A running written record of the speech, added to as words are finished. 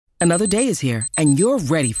Another day is here, and you're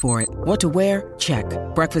ready for it. What to wear? Check.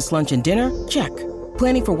 Breakfast, lunch, and dinner? Check.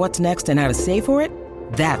 Planning for what's next and how to save for it?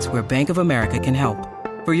 That's where Bank of America can help.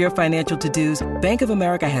 For your financial to-dos, Bank of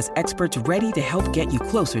America has experts ready to help get you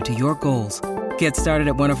closer to your goals. Get started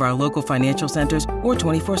at one of our local financial centers or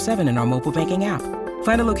 24/7 in our mobile banking app.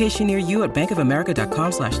 Find a location near you at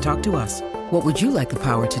bankofamerica.com/talktous. What would you like the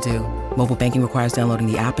power to do? Mobile banking requires downloading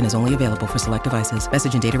the app and is only available for select devices.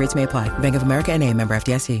 Message and data rates may apply. Bank of America N.A., member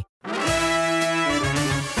FDIC.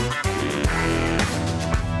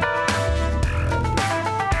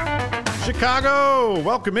 Chicago,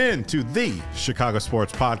 welcome in to the Chicago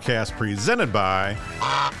Sports Podcast presented by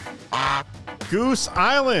Goose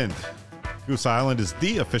Island. Goose Island is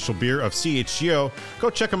the official beer of CHGO. Go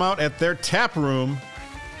check them out at their tap room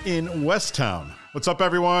in Westtown. What's up,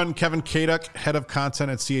 everyone? Kevin Kaduk, head of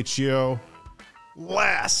content at CHGO.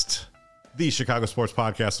 The Chicago Sports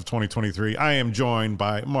Podcast of 2023. I am joined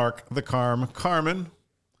by Mark the Carm Carmen.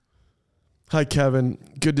 Hi, Kevin.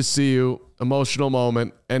 Good to see you. Emotional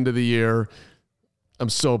moment, end of the year. I'm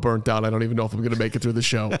so burnt out. I don't even know if I'm going to make it through the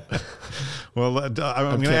show. Well, I'm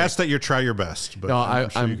going to ask that you try your best, but no, I'm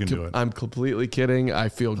sure you can do it. I'm completely kidding. I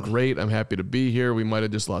feel great. I'm happy to be here. We might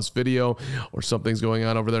have just lost video or something's going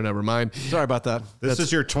on over there. Never mind. Sorry about that. This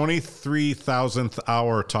is your 23,000th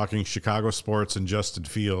hour talking Chicago sports and Justin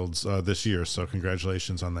Fields this year, so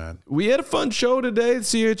congratulations on that. We had a fun show today.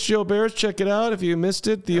 CHGO Bears. Check it out if you missed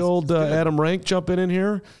it. The old Adam Rank jumping in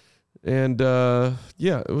here. And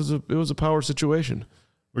it was a power situation.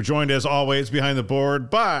 We're joined as always behind the board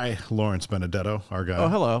by Lawrence Benedetto, our guy. Oh,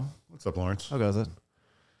 hello. What's up, Lawrence? How goes it?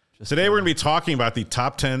 Today we're going to be talking about the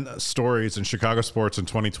top 10 stories in Chicago sports in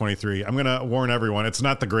 2023. I'm going to warn everyone, it's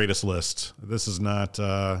not the greatest list. This is not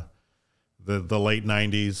the late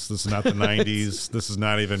 90s. This is not the 90s. This is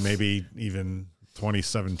not even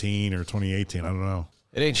 2017 or 2018. I don't know.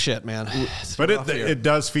 It ain't shit, man. But it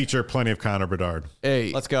does feature plenty of Connor Bedard.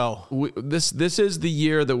 Hey, let's go. This is the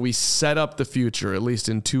year that we set up the future, at least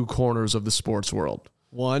in two corners of the sports world.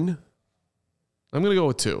 One. I'm going to go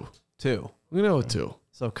with two. I'm going to go with two.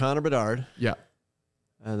 So Connor Bedard. Yeah.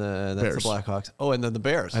 And then that's Bears. the Blackhawks. Oh, and then the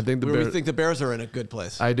Bears. I think we think the Bears are in a good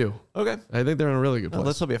place. I do. Okay. I think they're in a really good place.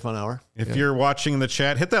 This will be a fun hour. If you're watching the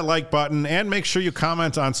chat, hit that like button and make sure you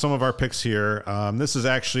comment on some of our picks here. This is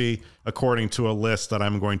actually according to a list that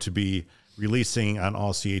I'm going to be releasing on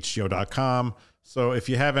allchgo.com. So if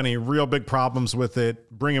you have any real big problems with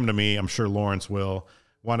it, bring them to me. I'm sure Lawrence will.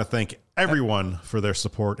 Want to thank everyone for their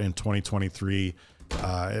support in 2023.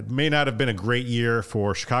 It may not have been a great year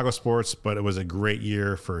for Chicago sports, but it was a great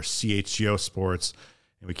year for CHGO sports.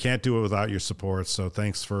 And we can't do it without your support. So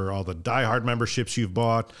thanks for all the diehard memberships you've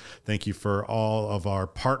bought. Thank you for all of our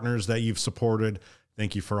partners that you've supported.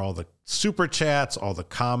 Thank you for all the super chats, all the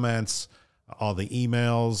comments, all the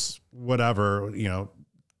emails, whatever.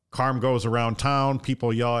 Carm goes around town.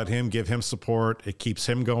 People yell at him, give him support. It keeps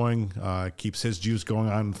him going. Keeps his juice going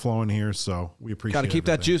on and flowing here. So we appreciate it. Got to keep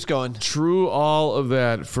that juice going. True, all of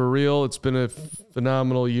that. For real, it's been a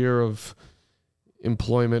phenomenal year of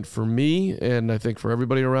employment for me, and I think for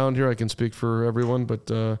everybody around here. I can speak for everyone,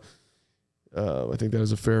 but I think that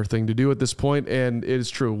is a fair thing to do at this point. And it is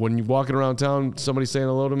true. When you're walking around town, somebody saying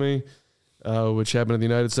hello to me, which happened at the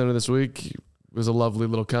United Center this week. It was a lovely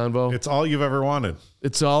little convo. It's all you've ever wanted.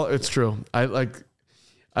 It's true. I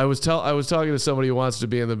was talking to somebody who wants to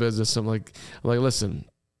be in the business. I'm like, listen,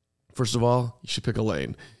 first of all, you should pick a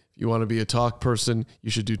lane. If you want to be a talk person, you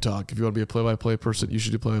should do talk. If you want to be a play-by-play person, you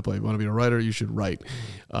should do play-by-play. If you want to be a writer, you should write.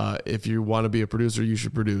 If you want to be a producer, you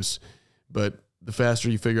should produce. But the faster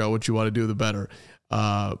you figure out what you want to do, the better.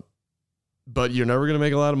 But you're never going to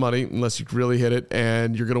make a lot of money unless you really hit it,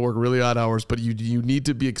 and you're going to work really odd hours. But you need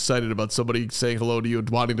to be excited about somebody saying hello to you and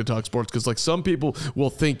wanting to talk sports, because some people will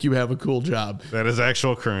think you have a cool job. That is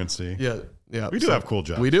actual currency. Yeah. We do have cool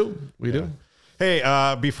jobs. We do.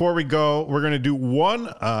 Hey, before we go, we're going to do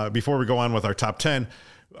one. Before we go on with our top 10,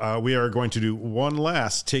 we are going to do one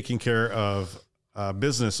last taking care of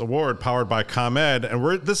business award powered by ComEd,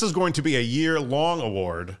 and this is going to be a year-long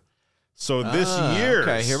award. So this year's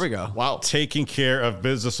okay, here we go. Wow. Taking Care of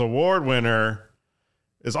Business Award winner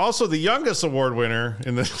is also the youngest award winner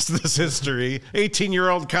in this history,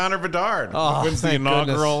 18-year-old Connor Bedard, who wins the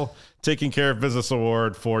inaugural Taking Care of Business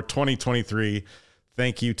Award for 2023.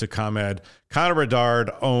 Thank you to ComEd. Connor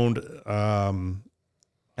Bedard owned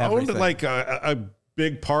like a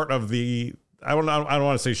big part of the. I don't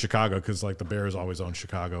want to say Chicago because the Bears always own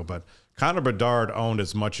Chicago, but Connor Bedard owned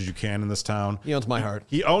as much as you can in this town. He owns my heart.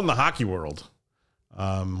 He owned the hockey world.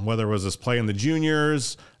 Whether it was his play in the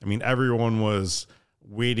juniors, everyone was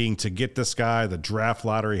waiting to get this guy. The draft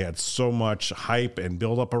lottery had so much hype and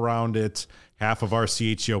build up around it. Half of our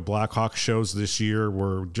CHGO Blackhawks shows this year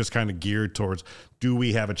were just kind of geared towards, do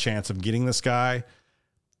we have a chance of getting this guy?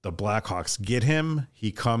 The Blackhawks get him.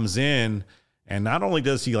 He comes in, and not only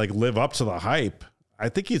does he like live up to the hype, I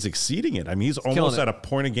think he's exceeding it. I mean, he's almost at a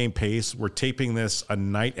point of game pace. We're taping this a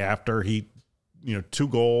night after he, 2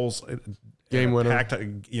 goals, game winner,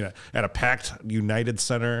 at a packed United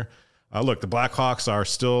Center. Look, the Blackhawks are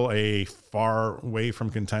still a far way from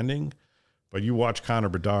contending, but you watch Connor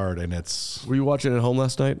Bedard, and it's... Were you watching at home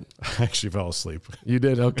last night? I actually fell asleep. You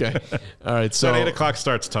did? Okay. All right. So that 8 o'clock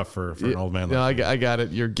start's tough for an old man. No, I got it.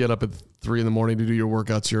 You get up at 3 a.m. to do your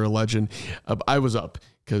workouts. You're a legend. I was up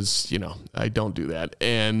because, I don't do that.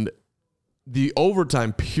 And the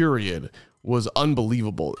overtime period was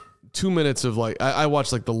unbelievable. 2 minutes of I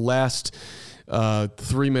watched the last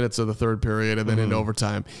 3 minutes of the third period and then into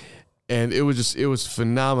overtime. And it was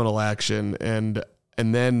phenomenal action. And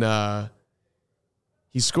then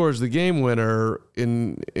he scores the game winner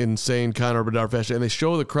in insane Connor Bedard fashion. And they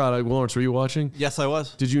show the crowd. Lawrence, were you watching? Yes, I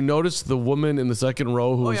was. Did you notice the woman in the second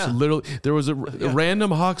row who was literally, there was a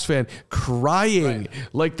random Hawks fan crying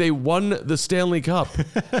like they won the Stanley Cup.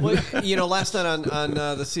 Well, last night on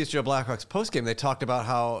the CHGO Blackhawks postgame, they talked about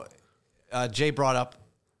how Jay brought up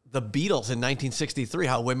the Beatles in 1963,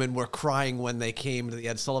 how women were crying when they came to the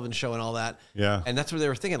Ed Sullivan Show and all that. Yeah. And that's what they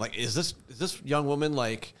were thinking. Is this young woman,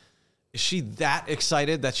 is she that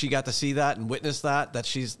excited that she got to see that and witness that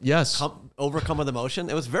she's overcome with emotion?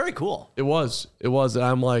 It was very cool. It was. And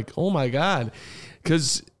I'm like, oh my God.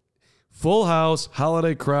 Because full house,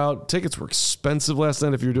 holiday crowd, tickets were expensive last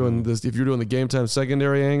night if you're doing this, if you're doing the game time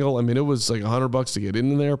secondary angle. I mean, it was like $100 to get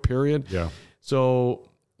in there, period. Yeah. So,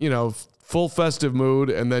 full festive mood,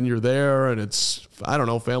 and then you're there, and it's, I don't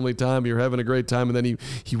know, family time, you're having a great time, and then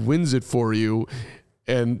he wins it for you,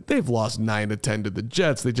 and they've lost 9-10 to the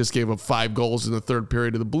Jets. They just gave up 5 goals in the third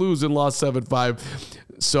period to the Blues and lost 7-5.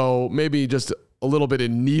 So maybe just a little bit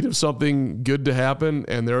in need of something good to happen,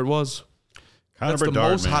 and there it was. That's the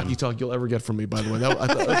most hockey talk you'll ever get from me, by the way.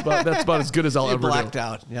 That's about as good as I'll ever blacked do.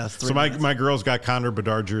 Out. Yeah. So my girls got Connor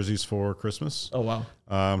Bedard jerseys for Christmas. Oh wow.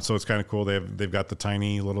 So it's kind of cool. They've got the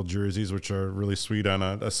tiny little jerseys, which are really sweet on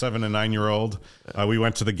a 7 and 9 year old. We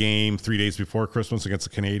went to the game 3 days before Christmas against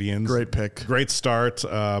the Canadiens. Great pick. Great start,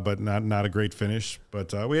 but not a great finish.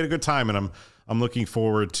 But we had a good time, and I'm looking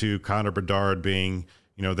forward to Connor Bedard being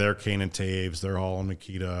their Kane and Taves, their Hall and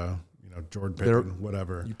Nikita. Jordan Pippen,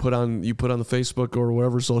 whatever. You put on the Facebook or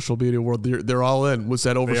whatever social media world, they're all in. Was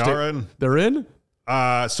that overstated? They are in. They're in?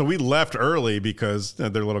 So we left early because they're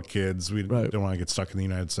little kids. We don't want to get stuck in the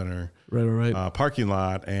United Center parking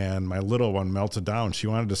lot, and my little one melted down. She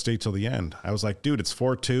wanted to stay till the end. I was like, dude, it's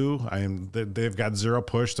 4-2. They've got 0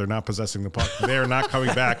 push. They're not possessing the puck. They're not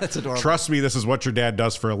coming back. That's adorable. Trust me, this is what your dad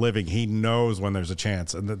does for a living. He knows when there's a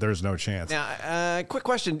chance and that there's no chance. Now, quick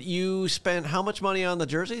question. You spent how much money on the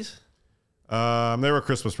jerseys? They were a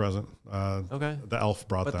Christmas present. Okay. The elf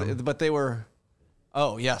brought them. But they were...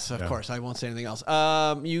 Oh, yes, of course. I won't say anything else.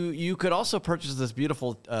 You could also purchase this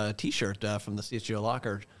beautiful T-shirt from the CHGO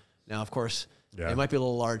Locker. Now, of course, it might be a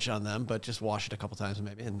little large on them, but just wash it a couple times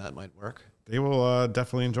maybe, and that might work. They will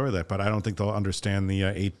definitely enjoy that, but I don't think they'll understand the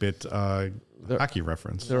 8-bit hockey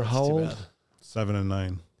reference. They're how old? 7 and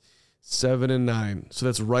 9. 7 and 9. So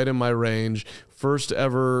that's right in my range. First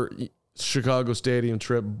ever Chicago Stadium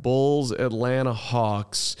trip, Bulls, Atlanta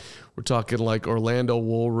Hawks. We're talking like Orlando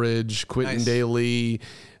Woolridge, Quentin Daly,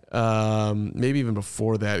 maybe even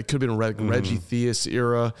before that. It could have been Reggie Theus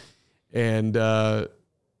era, and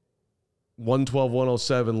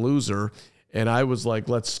 112-107 loser. And I was like,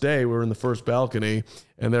 let's stay. We were in the first balcony,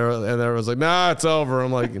 and there was like, nah, it's over.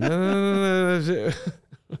 I'm like, no.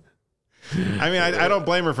 I mean, I don't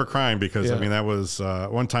blame her for crying because I mean that was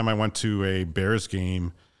one time I went to a Bears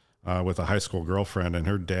game with a high school girlfriend, and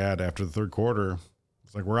her dad after the third quarter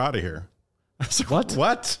was like, "We're out of here." I was like,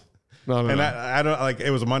 what? No. I don't like.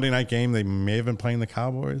 It was a Monday night game. They may have been playing the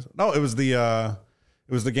Cowboys. No, it was the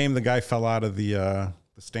game. The guy fell out of the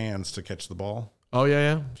stands to catch the ball. Oh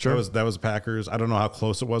yeah, sure. That was Packers. I don't know how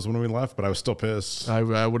close it was when we left, but I was still pissed. I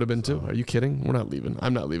would have been too. Are you kidding? We're not leaving.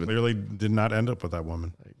 I'm not leaving. Clearly did not end up with that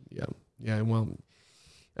woman. Yeah. Well,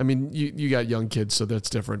 I mean, you got young kids, so that's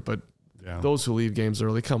different. But those who leave games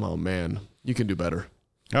early, come on, man, you can do better.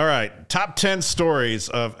 All right, top 10 stories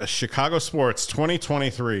of Chicago sports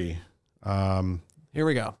 2023. Here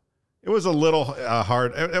we go. It was a little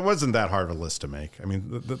hard. It wasn't that hard of a list to make. I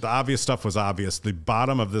mean, the obvious stuff was obvious. The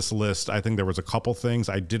bottom of this list, I think there was a couple things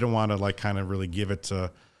I didn't want to like kind of really give it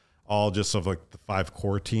to all just of like the 5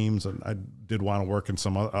 core teams. And I did want to work in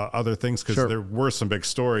some other things because there were some big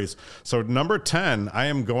stories. So number 10, I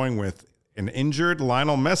am going with an injured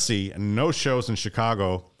Lionel Messi and no shows in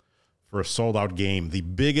Chicago for a sold-out game. The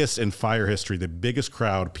biggest in Fire history, the biggest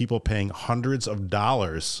crowd, people paying hundreds of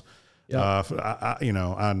dollars, on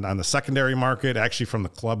the secondary market, actually from the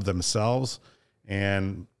club themselves.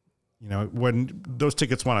 And, when those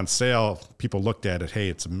tickets went on sale, people looked at it, hey,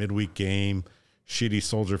 it's a midweek game, shitty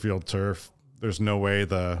Soldier Field turf. There's no way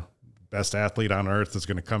the best athlete on earth is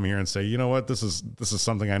going to come here and say, you know what, this is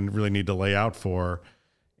something I really need to lay out for.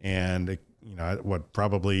 And,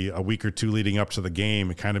 probably a week or two leading up to the game,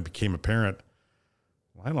 it kind of became apparent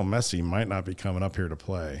Lionel Messi might not be coming up here to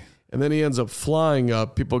play. And then he ends up flying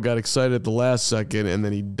up. People got excited at the last second, and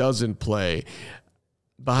then he doesn't play.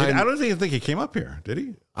 I don't even think he came up here, did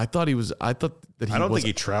he? I don't think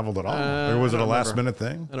he traveled at all. Or was it a last-minute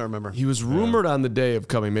thing? I don't remember. He was rumored on the day of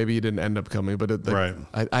coming. Maybe he didn't end up coming, but right.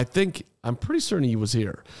 I'm pretty certain he was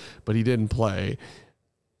here, but he didn't play.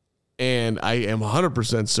 And I am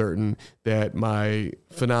 100% certain that my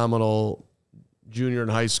phenomenal junior in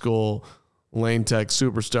high school Lane Tech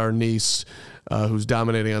superstar niece, who's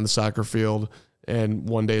dominating on the soccer field and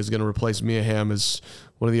one day is going to replace Mia Hamm as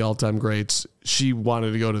one of the all-time greats, she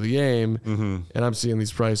wanted to go to the game, and I'm seeing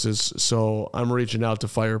these prices. So I'm reaching out to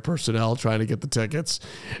Fire personnel trying to get the tickets,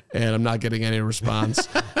 and I'm not getting any response.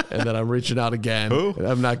 And then I'm reaching out again. And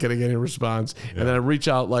I'm not getting any response. Yeah. And then I reach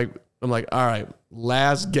out I'm like, all right,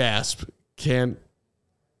 last gasp. Can't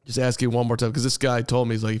just ask you one more time, because this guy told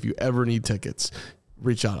me, he's like, if you ever need tickets,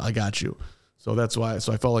 reach out. I got you. So that's why.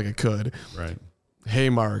 So I felt like I could. Right. Hey,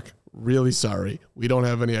 Mark, really sorry. We don't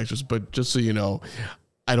have any extras, but just so you know,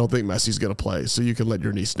 I don't think Messi's going to play. So you can let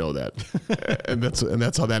your niece know that. and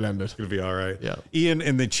that's how that ended. It's going to be all right. Yeah. Ian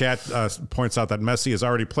in the chat points out that Messi has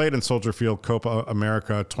already played in Soldier Field Copa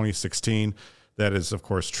America 2016. That is, of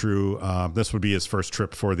course, true. This would be his first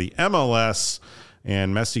trip for the MLS.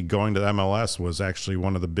 And Messi going to the MLS was actually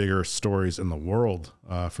one of the bigger stories in the world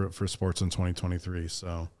for sports in 2023.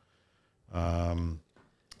 So,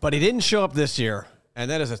 but he didn't show up this year, and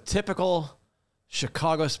that is a typical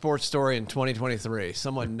Chicago sports story in 2023.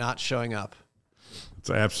 Someone not showing up. It's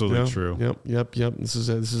absolutely true. Yep. This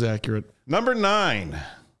is accurate. Number 9.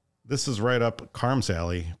 This is right up Carm's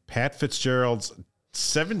alley. Pat Fitzgerald's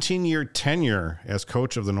 17-year tenure as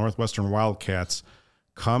coach of the Northwestern Wildcats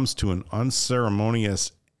comes to an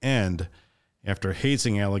unceremonious end after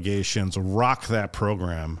hazing allegations rocked that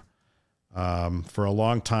program. For a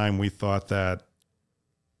long time, we thought that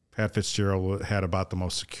Pat Fitzgerald had about the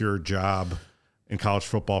most secure job in college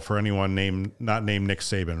football for anyone not named Nick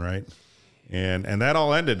Saban, right? And that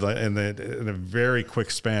all ended in a very quick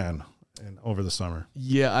span and over the summer.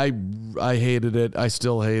 Yeah, I hated it. I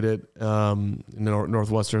still hate it.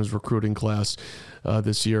 Northwestern's recruiting class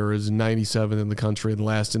this year is 97th in the country and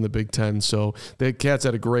last in the Big Ten. So the Cats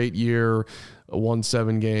had a great year, won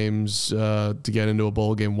 7 games to get into a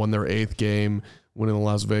bowl game, won their 8th game, winning the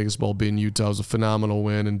Las Vegas Bowl, being Utah was a phenomenal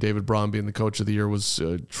win, and David Braun being the coach of the year was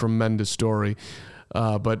a tremendous story.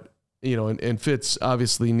 But and Fitz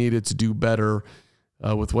obviously needed to do better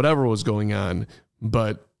with whatever was going on,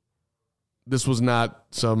 but this was not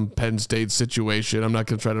some Penn State situation. I'm not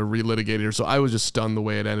going to try to relitigate it here. So I was just stunned the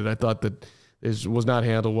way it ended. I thought that it was not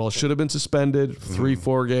handled well. Should have been suspended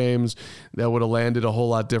 3-4 games. That would have landed a whole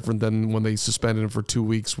lot different than when they suspended him for 2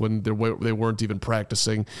 weeks when they weren't even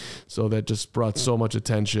practicing. So that just brought so much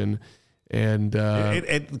attention. And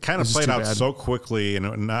it kind of played out so quickly,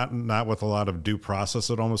 and not with a lot of due process.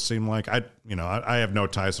 It almost seemed like I have no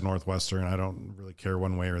ties to Northwestern. I don't really care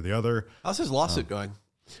one way or the other. How's his lawsuit going?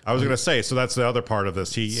 I was going to say, so that's the other part of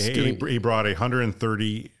this. He brought a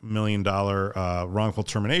 $130 million wrongful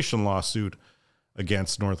termination lawsuit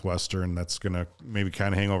against Northwestern. That's going to maybe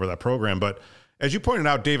kind of hang over that program. But as you pointed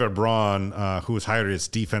out, David Braun, who was hired as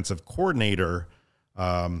defensive coordinator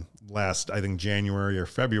last, I think, January or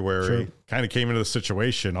February, kind of came into the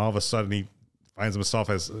situation. All of a sudden, he finds himself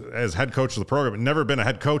as head coach of the program. Never been a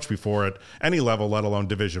head coach before at any level, let alone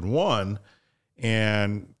Division I,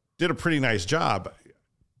 and did a pretty nice job.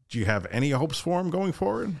 Do you have any hopes for him going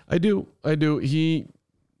forward? I do. He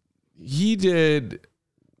did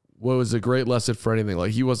what was a great lesson for anything.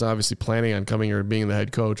 Like, he wasn't obviously planning on coming here and being the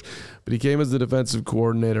head coach, but he came as the defensive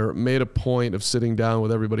coordinator, made a point of sitting down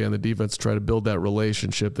with everybody on the defense to try to build that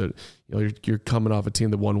relationship that, you're coming off a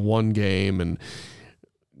team that won 1 game, and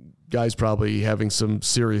guys probably having some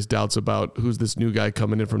serious doubts about who's this new guy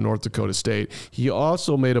coming in from North Dakota State. He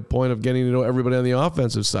also made a point of getting to know everybody on the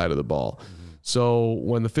offensive side of the ball. So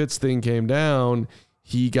when the Fitz thing came down,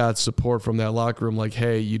 he got support from that locker room, like,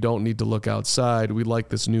 hey, you don't need to look outside. We like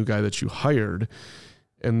this new guy that you hired.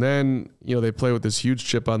 And then, they play with this huge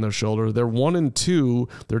chip on their shoulder. They're 1-2.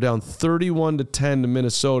 They're down 31-10 to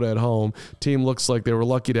Minnesota at home. Team looks like they were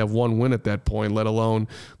lucky to have one win at that point, let alone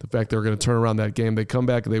the fact they were going to turn around that game. They come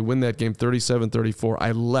back and they win that game 37-34.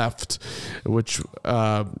 I left, which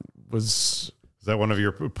was... Is that one of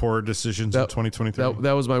your poor decisions in 2023?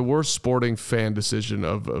 That was my worst sporting fan decision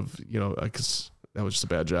of because that was just a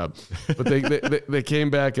bad job. But they came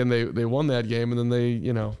back and they won that game, and then they.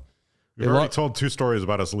 We've already told 2 stories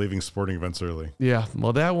about us leaving sporting events early. Yeah,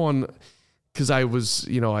 well, that one, because I was,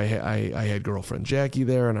 I had girlfriend Jackie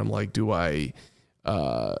there, and I'm like, do I,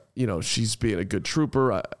 she's being a good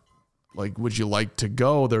trooper. Would you like to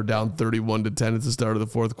go? They're down 31-10 at the start of the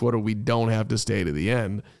fourth quarter. We don't have to stay to the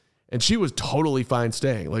end. And she was totally fine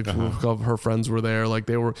staying. Her friends were there,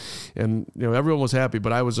 they were, and everyone was happy.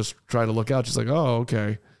 But I was just trying to look out. She's like, "Oh,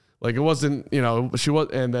 okay." It wasn't, she was,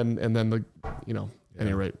 and then at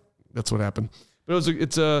any rate, that's what happened. But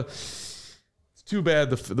it's too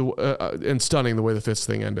bad and stunning the way the Fitz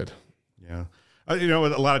thing ended. Yeah. A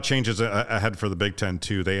lot of changes ahead for the Big Ten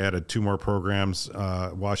too. They added 2 more programs,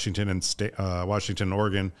 Washington and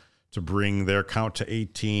Oregon, to bring their count to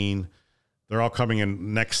 18. They're all coming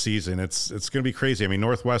in next season. It's going to be crazy. I mean,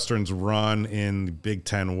 Northwestern's run in the Big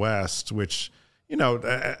Ten West, which,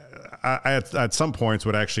 at some points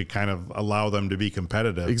would actually kind of allow them to be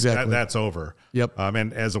competitive. Exactly. That's over. Yep.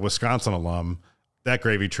 And as a Wisconsin alum, that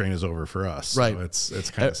gravy train is over for us. Right. So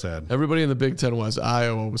it's kind of sad. Everybody in the Big Ten West,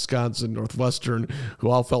 Iowa, Wisconsin, Northwestern,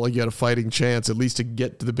 who all felt like you had a fighting chance at least to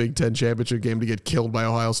get to the Big Ten championship game, to get killed by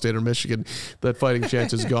Ohio State or Michigan. That fighting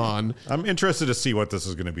chance is gone. I'm interested to see what this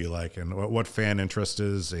is going to be like and what fan interest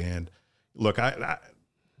is. And look,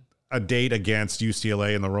 a date against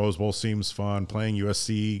UCLA in the Rose Bowl seems fun. Playing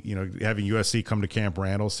USC, having USC come to Camp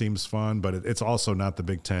Randall seems fun, but it's also not the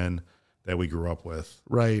Big Ten that we grew up with.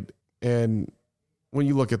 Right. And when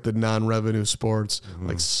you look at the non-revenue sports,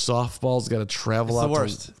 like softball's got to travel out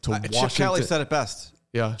to Washington. Chip Kelly said it best.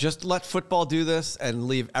 Yeah. Just let football do this and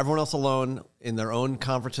leave everyone else alone in their own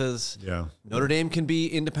conferences. Yeah. Notre Dame can be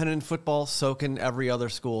independent in football. So can every other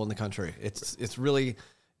school in the country. It's really...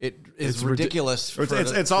 It's ridiculous.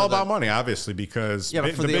 It's all about money, obviously, because the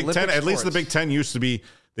Big Ten, sports, at least the Big Ten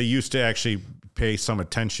used to actually pay some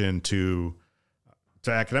attention to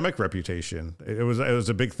academic reputation. It was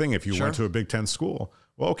a big thing if you went to a Big Ten school.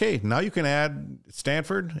 Well, okay, now you can add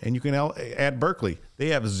Stanford and you can add Berkeley. They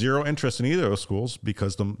have zero interest in either of those schools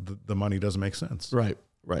because the money doesn't make sense. Right.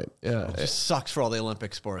 Yeah. It just sucks for all the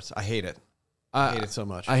Olympic sports. I hate it. I hate it so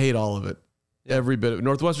much. I hate all of it. Every bit of it.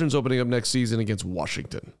 Northwestern's opening up next season against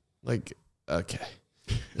Washington. Okay.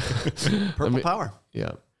 Purple power.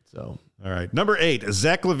 Yeah. So. All right. Number 8,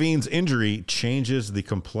 Zach LaVine's injury changes the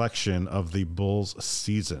complexion of the Bulls'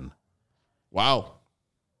 season. Wow.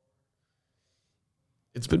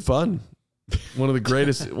 It's been fun. One of the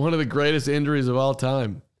greatest injuries of all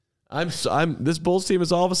time. This Bulls team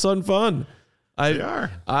is all of a sudden fun. They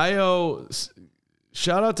are.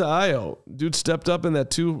 Shout out to Io. Dude stepped up in that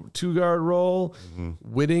two guard role,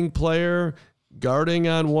 winning player, guarding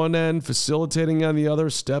on one end, facilitating on the other,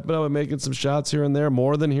 stepping up and making some shots here and there,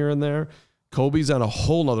 more than here and there. Kobe's on a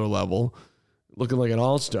whole nother level, looking like an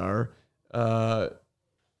all-star. And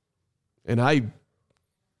I'm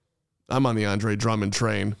on the Andre Drummond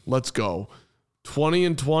train. Let's go. 20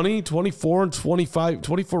 and 20, 24 and 25,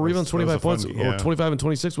 24 rebounds, 25 points, or 25 and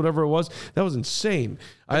 26, whatever it was. That was insane.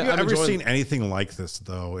 Have you ever seen anything like this,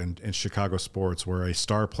 though, in Chicago sports where a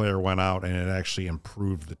star player went out and it actually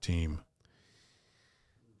improved the team?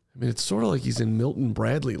 I mean, it's sort of like he's in Milton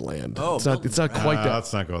Bradley land. Oh, it's not quite that.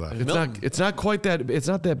 Let's not go that. It's not quite that. It's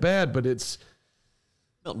not that bad, but it's.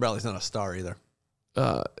 Milton Bradley's not a star either.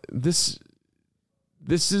 This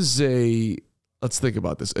is a. Let's think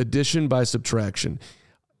about this. Addition by subtraction.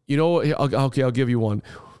 I'll give you one.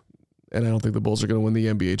 And I don't think the Bulls are going to win the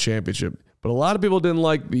NBA championship. But a lot of people didn't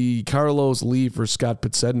like the Carlos Lee for Scott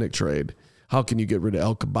Podsednik trade. How can you get rid of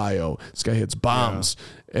El Caballo? This guy hits bombs.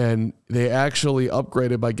 Yeah. And they actually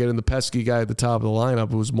upgraded by getting the pesky guy at the top of the lineup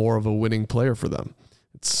who was more of a winning player for them.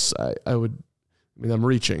 I'm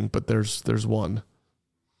reaching, but there's one.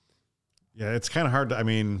 Yeah, it's kind of hard to, I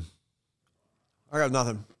got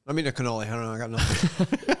nothing. I mean, a cannoli. I don't know. I got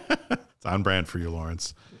nothing. It's on brand for you,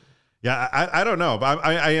 Lawrence. Yeah, I don't know. But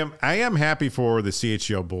I am happy for the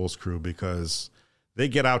CHGO Bulls crew because they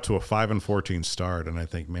get out to a 5-14 start, and I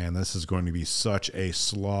think, man, this is going to be such a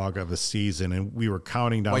slog of a season. And we were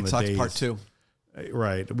counting down White the Sox days. Part 2.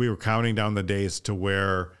 Right. We were counting down the days to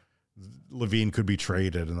where LaVine could be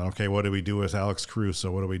traded. And, okay, what do we do with Alex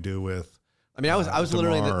Caruso? What do we do with I mean, I was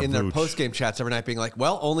literally in their post-game chats every night being like,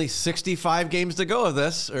 well, only 65 games to go of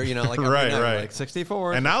this, or, like every night, like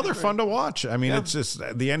 64. And now they're fun to watch. I mean, it's just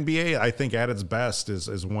the NBA, I think at its best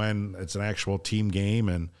is when it's an actual team game.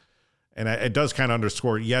 And it does kind of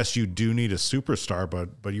underscore, yes, you do need a superstar,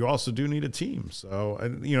 but you also do need a team. So,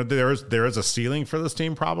 there is a ceiling for this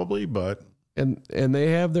team probably, but. And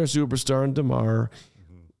they have their superstar in DeMar.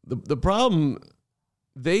 The problem,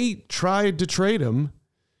 they tried to trade him.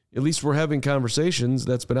 At least we're having conversations.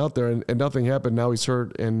 That's been out there, and nothing happened. Now he's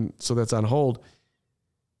hurt, and so that's on hold.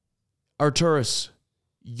 Arturas,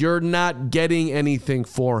 you're not getting anything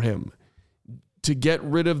for him. To get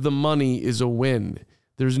rid of the money is a win.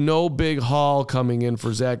 There's no big haul coming in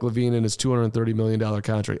for Zach LaVine and his $230 million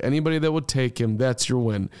contract. Anybody that would take him, that's your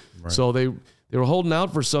win. Right. So they were holding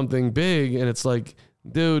out for something big, and it's like,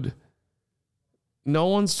 dude, no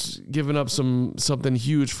one's giving up something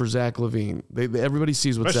huge for Zach LaVine. Everybody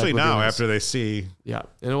sees what especially Zach LaVine now is. After they see. Yeah,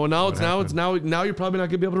 and well, now you're probably not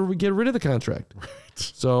going to be able to get rid of the contract. Right.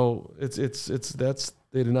 So it's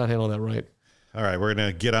they did not handle that right. All right, we're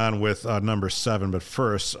going to get on with number 7, but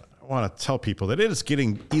first I want to tell people that it is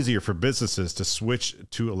getting easier for businesses to switch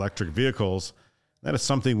to electric vehicles. That is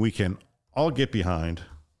something we can all get behind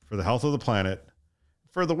for the health of the planet,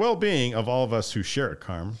 for the well-being of all of us who share it,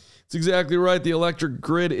 Carm. That's exactly right. The electric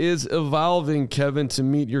grid is evolving, Kevin, to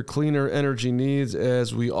meet your cleaner energy needs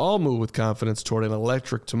as we all move with confidence toward an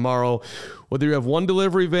electric tomorrow. Whether you have one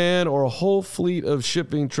delivery van or a whole fleet of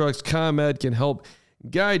shipping trucks, ComEd can help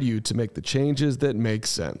guide you to make the changes that make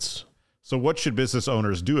sense. So what should business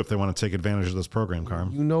owners do if they want to take advantage of this program,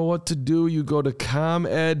 Carm? You know what to do. You go to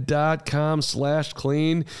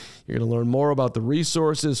comed.com/clean. You're going to learn more about the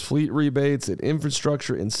resources, fleet rebates, and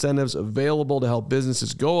infrastructure incentives available to help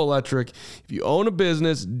businesses go electric. If you own a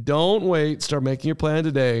business, don't wait. Start making your plan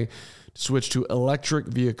today to switch to electric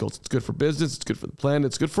vehicles. It's good for business. It's good for the planet.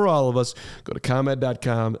 It's good for all of us. Go to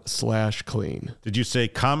comed.com/clean. Did you say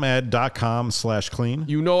comed.com/clean?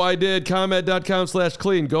 You know I did.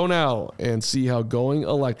 Comed.com/clean. Go now and see how going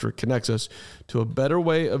electric connects us to a better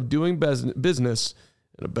way of doing business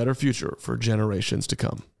and a better future for generations to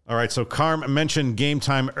come. All right, so Carm mentioned Game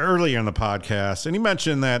Time earlier in the podcast, and he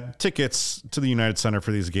mentioned that tickets to the United Center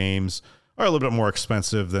for these games are a little bit more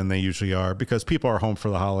expensive than they usually are because people are home for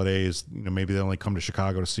the holidays. Maybe they only come to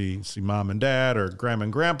Chicago to see mom and dad or grandma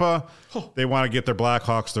and grandpa. They want to get their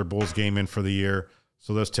Blackhawks, their Bulls game in for the year,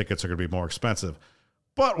 so those tickets are going to be more expensive.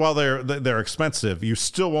 But while they're expensive, you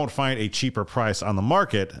still won't find a cheaper price on the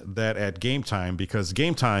market than at Game Time, because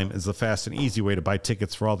Game Time is the fast and easy way to buy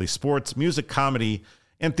tickets for all these sports, music, comedy,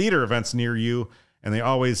 and theater events near you. And they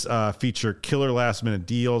always feature killer last-minute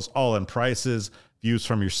deals, all-in prices, views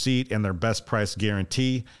from your seat, and their best price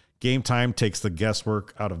guarantee. Game Time takes the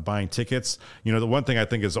guesswork out of buying tickets. The one thing I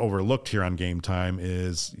think is overlooked here on Game Time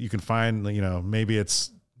is you can find, maybe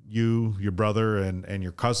it's you, your brother, and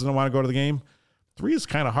your cousin that want to go to the game. 3 is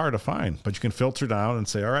kind of hard to find, but you can filter down and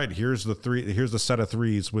say, all right, here's the set of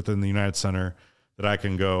 3s within the United Center that I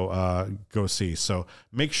can go see. So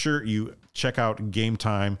make sure you check out Game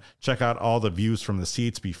Time, check out all the views from the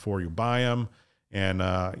seats before you buy them. And,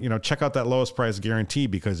 check out that lowest price guarantee,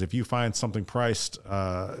 because if you find something priced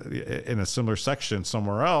in a similar section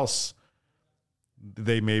somewhere else,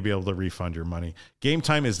 they may be able to refund your money. Game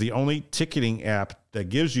Time is the only ticketing app that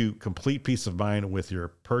gives you complete peace of mind with your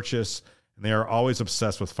purchase. And they are always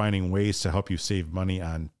obsessed with finding ways to help you save money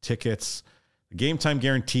on tickets. The Game Time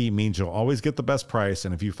guarantee means you'll always get the best price.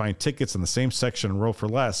 And if you find tickets in the same section and row for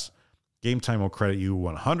less, Game Time will credit you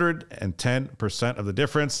 110% of the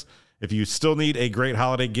difference. If you still need a great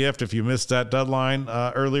holiday gift, if you missed that deadline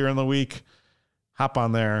earlier in the week, hop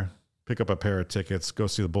on there, pick up a pair of tickets, go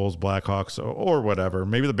see the Bulls, Blackhawks, or whatever.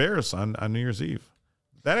 Maybe the Bears on New Year's Eve.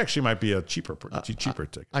 That actually might be a cheaper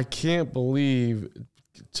ticket. I can't believe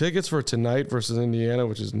tickets for tonight versus Indiana,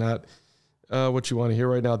 which is not what you want to hear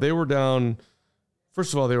right now. They were down.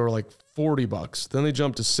 First of all, they were like $40. Then they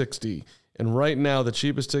jumped to $60. And right now, the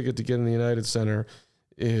cheapest ticket to get in the United Center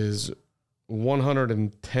is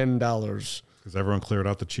 $110. Because everyone cleared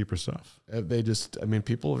out the cheaper stuff.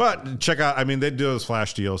 People. But check out, they do those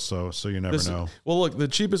flash deals, so you never know. Well, look, the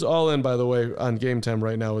cheapest all-in, by the way, on Game Time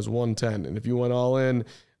right now is $110. And if you went all-in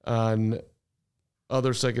on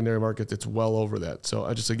other secondary markets, it's well over that. So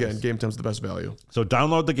Game Time's the best value. So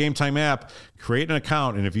download the Game Time app, create an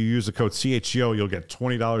account, and if you use the code CHGO, you'll get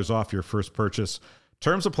 $20 off your first purchase.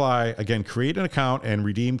 Terms apply. Again, create an account and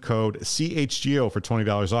redeem code CHGO for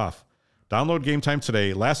 $20 off. Download Game Time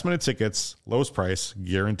today. Last-minute tickets, lowest price,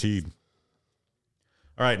 guaranteed.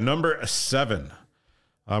 All right, number 7.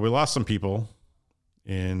 We lost some people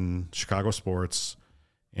in Chicago sports,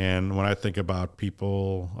 And when I think about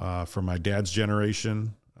people from my dad's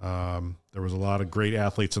generation, there was a lot of great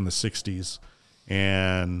athletes in the 60s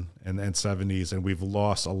and 70s, and we've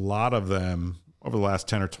lost a lot of them over the last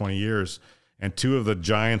 10 or 20 years. And two of the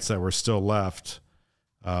giants that were still left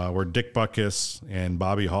were Dick Butkus and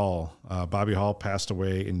Bobby Hall. Bobby Hall passed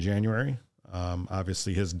away in January.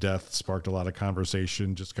 Obviously, his death sparked a lot of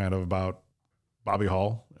conversation just kind of about Bobby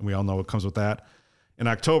Hall, and we all know what comes with that. In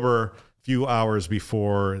October, a few hours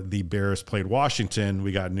before the Bears played Washington,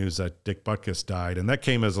 we got news that Dick Butkus died, and that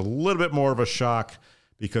came as a little bit more of a shock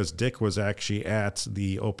because Dick was actually at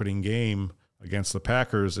the opening game against the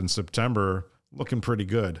Packers in September looking pretty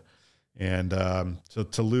good. And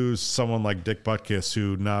to lose someone like Dick Butkus,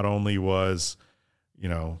 who not only was,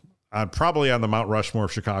 probably on the Mount Rushmore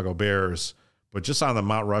of Chicago Bears, but just on the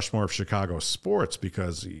Mount Rushmore of Chicago sports,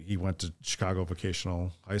 because he went to Chicago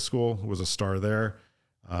Vocational High School, was a star there,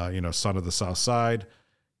 son of the South Side,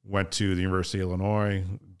 went to the University of Illinois,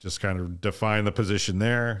 just kind of defined the position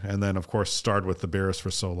there, and then, of course, starred with the Bears for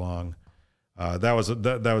so long. That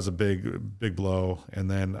was a big blow. And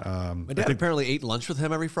then my dad apparently ate lunch with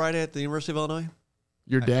him every Friday at the University of Illinois.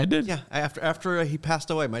 Your dad did? Yeah. After he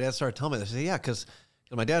passed away, my dad started telling me this. I said, yeah, because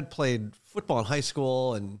my dad played football in high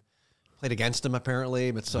school and played against him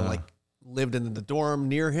apparently, but lived in the dorm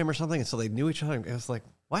near him or something, and so they knew each other. I was like,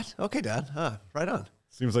 what? Okay, Dad. Right on.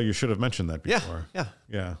 Seems like you should have mentioned that before.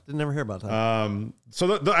 Yeah. Didn't ever hear about that.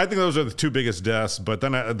 I think those are the two biggest deaths. But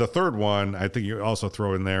then the third one, I think you also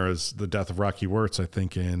throw in there is the death of Rocky Wirtz, I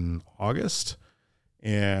think in August.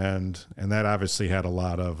 And that obviously had a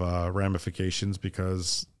lot of ramifications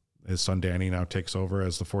because his son Danny now takes over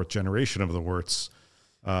as the fourth generation of the Wirtz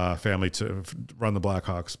family to run the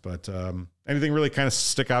Blackhawks. But anything really kind of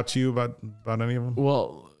stick out to you about any of them?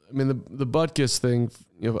 Well, I mean, the Butkus thing,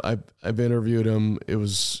 I've interviewed him. It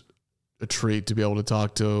was a treat to be able to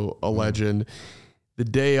talk to a legend. The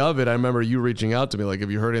day of it, I remember you reaching out to me, like,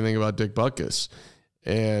 have you heard anything about Dick Butkus?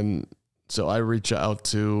 And so I reach out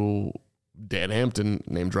to Dan Hampton,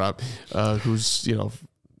 name drop, who's,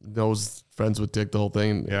 knows, friends with Dick, the whole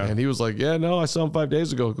thing. Yeah. And he was like, yeah, no, I saw him 5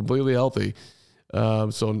 days ago, completely healthy. I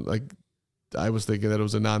was thinking that it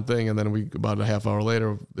was a non-thing, and then about a half hour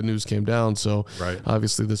later, the news came down. So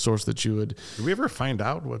obviously the source that you had... Did we ever find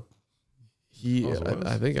out what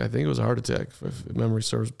I think it was a heart attack, if memory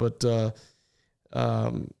serves. But just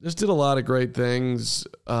did a lot of great things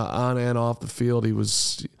on and off the field. I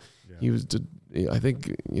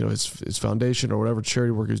think, his foundation or whatever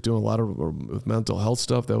charity work he was doing a lot of with mental health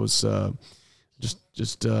stuff. That was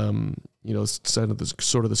just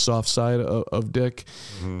sort of the soft side of Dick.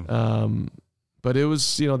 Mm-hmm. But it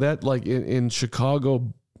was, that like in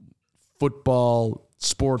Chicago football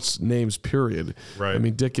sports names, period. Right. I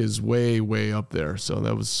mean, Dick is way, way up there. So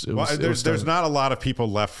that was, there's not a lot of people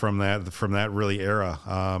left from that really era.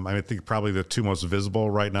 I think probably the two most visible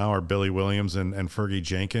right now are Billy Williams and Fergie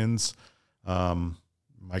Jenkins.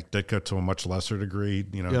 Mike Ditka to a much lesser degree.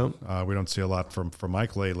 We don't see a lot from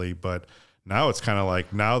Mike lately, but now it's kind of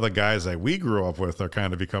like now the guys that we grew up with are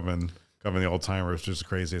kind of becoming the old timers, just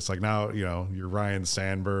crazy. It's like now, your Ryan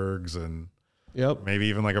Sandbergs and maybe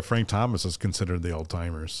even like a Frank Thomas is considered the old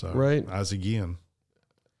timers. So right. Ozzie Guillen.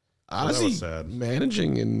 Ozzie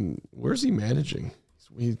managing, and where's he managing?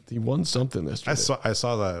 He won something this year. I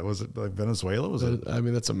saw that. Was it like Venezuela? Was it? I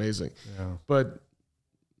mean, that's amazing. Yeah. But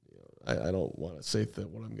I don't want to say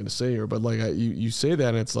what I'm going to say here, but like you say that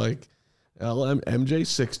and it's like MJ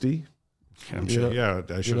 60.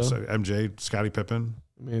 MJ, I should say MJ, Scottie Pippen.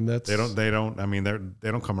 I mean, they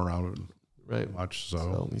don't come around right much.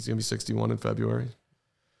 So he's gonna be 61 in February.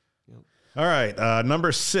 Yep. All right,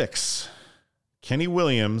 number 6, Kenny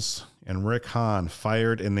Williams and Rick Hahn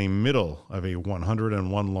fired in the middle of a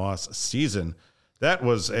 101 loss season. That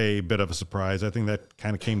was a bit of a surprise. I think that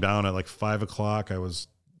kind of came down at like 5:00. I was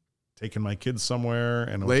taking my kids somewhere,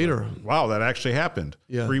 and later, wow, that actually happened.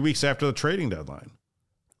 Yeah. 3 weeks after the trading deadline.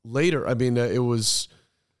 Later, I mean, it was.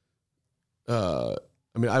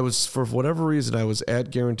 I was, for whatever reason, I was at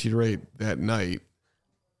Guaranteed Rate that night.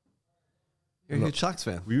 You're a huge Sox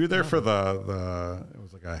fan. Were you there for the? It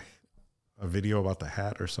was like a video about the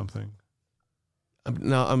hat or something.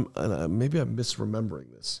 Maybe I'm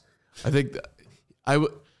misremembering this. I think I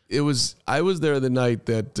was there the night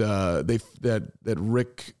that that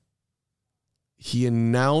Rick. He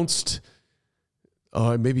announced.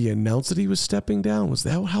 Maybe he announced that he was stepping down. Was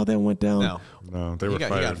that how that went down? No, they were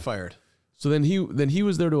fired. He got fired. So then he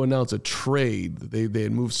was there to announce a trade. They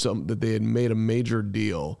had moved that they had made a major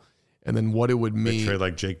deal, and then what it would mean. They trade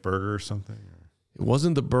like Jake Berger or something. It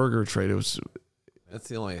wasn't the Berger trade. It was. That's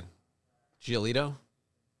the only. Giolito.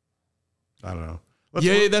 I don't know.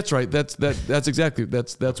 Yeah, that's right. That's exactly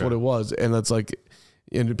that's Okay. what it was, and that's like,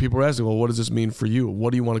 and people were asking, well, what does this mean for you?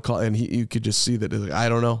 What do you want to call? And you could just see that. Like, I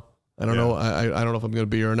don't know. I don't know. I don't know if I'm going to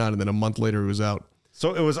be here or not. And then a month later, he was out.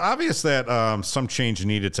 So it was obvious that some change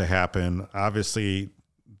needed to happen. Obviously,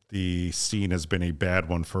 the scene has been a bad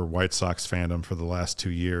one for White Sox fandom for the last 2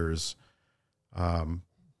 years,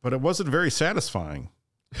 but it wasn't very satisfying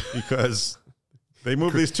because they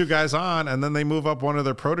move these two guys on, and then they move up one of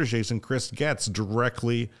their proteges, and Chris Getz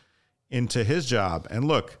directly into his job. And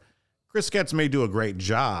look, Chris Getz may do a great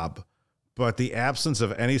job, but the absence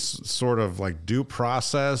of any sort of like due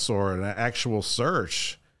process or an actual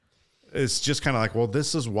search is just kind of like, well,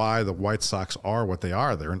 this is why the White Sox are what they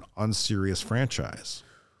are. They're an unserious franchise.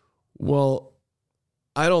 Well,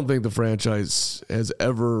 I don't think the franchise has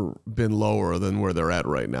ever been lower than where they're at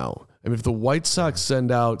right now. I mean, if the White Sox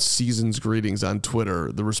send out season's greetings on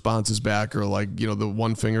Twitter, the responses back are like, the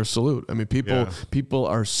one finger salute. I mean, people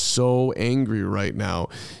are so angry right now.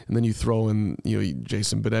 And then you throw in,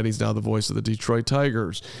 Jason Benetti's now the voice of the Detroit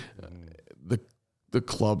Tigers. The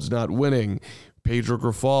club's not winning. Pedro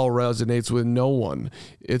Grifol resonates with no one.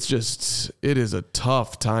 It is a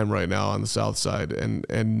tough time right now on the South Side,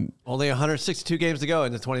 and only 162 games to go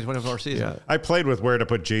in the 2024 season. Yeah. I played with where to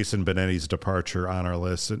put Jason Benetti's departure on our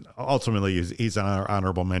list, and ultimately he's on our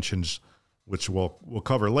honorable mentions, which we'll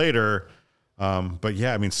cover later. But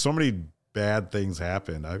yeah, I mean, so many bad things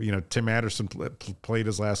happened. Tim Anderson played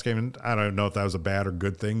his last game, and I don't know if that was a bad or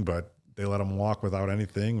good thing, but they let him walk without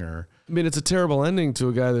anything. Or I mean, it's a terrible ending to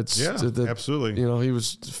a guy that's absolutely. He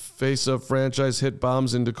was face of franchise, hit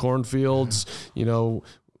bombs into cornfields.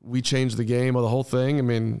 We changed the game of the whole thing. I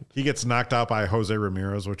mean, he gets knocked out by Jose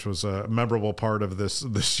Ramirez, which was a memorable part of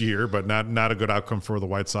this year, but not a good outcome for the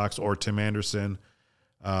White Sox or Tim Anderson.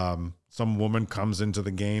 Some woman comes into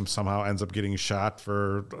the game, somehow ends up getting shot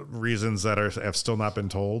for reasons that have still not been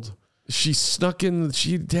told. She snuck in.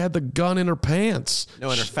 She had the gun in her pants.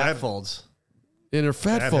 No, in her fat folds. In her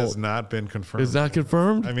fat that fold. Has not been confirmed. Is not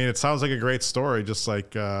confirmed? I mean, it sounds like a great story, just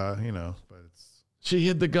like, but it's... She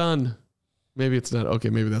hid the gun. Maybe it's not. Okay,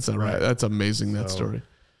 maybe that's not right. That's amazing, that story.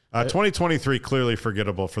 2023, clearly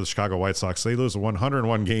forgettable for the Chicago White Sox. They lose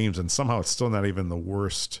 101 games, and somehow it's still not even the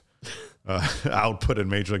worst output in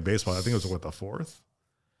Major League Baseball. I think it was, the fourth?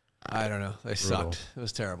 I don't know. They sucked. It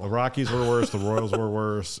was terrible. The Rockies were worse. The Royals were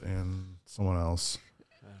worse. And someone else.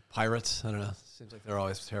 Pirates. I don't know. Seems like they're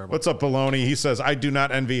always terrible. What's up, Baloney? He says, I do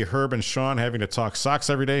not envy Herb and Sean having to talk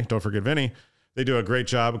Sox every day. Don't forget Vinny. They do a great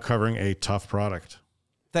job of covering a tough product.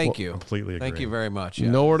 Thank you. Completely agree. Thank you very much.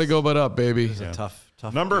 Yeah. Nowhere to go but up, baby. It was a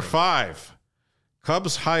tough Number game. 5.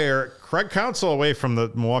 Cubs hire Craig Counsell away from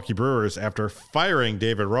the Milwaukee Brewers after firing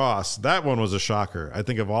David Ross. That one was a shocker. I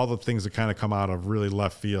think of all the things that kind of come out of really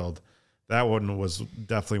left field, that one was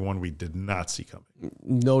definitely one we did not see coming.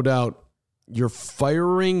 No doubt. You're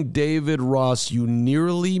firing David Ross. You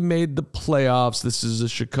nearly made the playoffs. This is a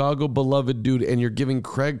Chicago beloved dude, and you're giving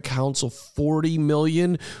Craig Counsell $40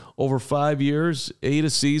 million over 5 years, 8 a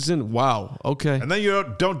season. Wow. Okay. And then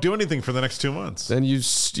you don't do anything for the next 2 months. Then you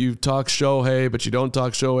talk Shohei, but you don't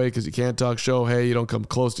talk Shohei because you can't talk Shohei. You don't come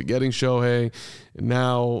close to getting Shohei. And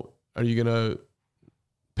now, are you going to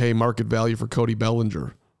pay market value for Cody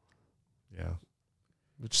Bellinger? Yeah.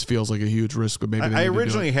 Which feels like a huge risk, but maybe I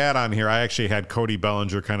originally had on here, I actually had Cody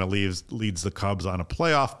Bellinger kind of leads the Cubs on a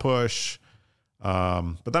playoff push.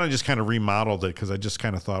 But then I just kind of remodeled it because I just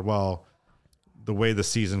kind of thought, well, the way the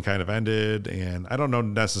season kind of ended, and I don't know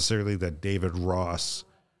necessarily that David Ross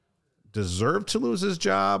deserved to lose his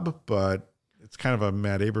job, but it's kind of a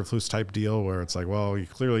Matt Eberflus type deal where it's like, well, he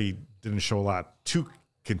clearly didn't show a lot to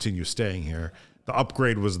continue staying here. The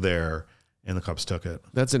upgrade was there, and the Cubs took it.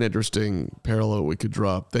 That's an interesting parallel we could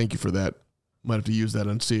draw. Thank you for that. Might have to use that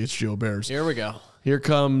on CHGO Bears. Here we go. Here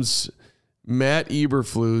comes Matt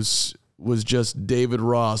Eberflus was just David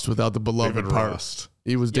Ross without the beloved David part. Ross.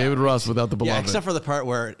 He was David Ross without the beloved. Yeah, except for the part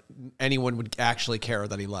where anyone would actually care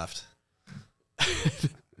that he left.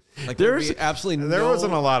 Like there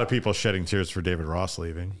wasn't a lot of people shedding tears for David Ross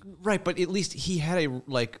leaving. Right, but at least he had a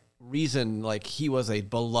reason, like he was a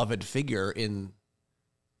beloved figure in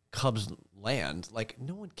Cubs land. Like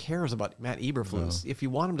no one cares about Matt Eberflus. No. If you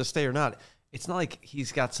want him to stay or not, it's not like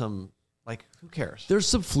he's got some who cares? There's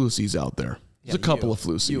some Flusies out there. There's a couple of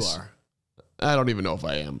Flusies. You are. I don't even know if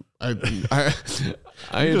I am. I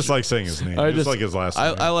just like saying his name. I just like his last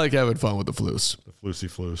name. I like having fun with the Flus. The Flusy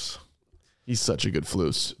Flus. He's such a good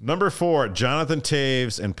Flus. Number 4, Jonathan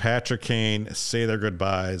Taves and Patrick Kane say their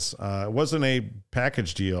goodbyes. It wasn't a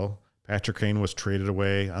package deal. Patrick Kane was traded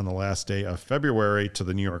away on the last day of February to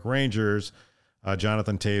the New York Rangers.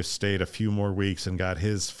 Jonathan Toews stayed a few more weeks and got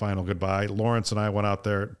his final goodbye. Lawrence and I went out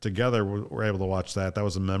there together. We were able to watch that. That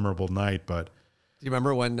was a memorable night. But do you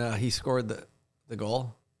remember when he scored the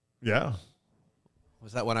goal? Yeah.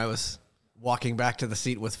 Was that when I was walking back to the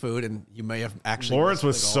seat with food and you may have actually... Lawrence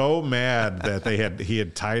was so mad that he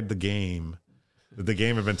had tied the game. That the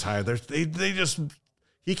game had been tied.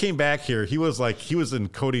 He came back here. He was in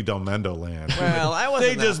Cody Delmendo land. Well, I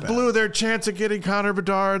wasn't They just blew their chance of getting Connor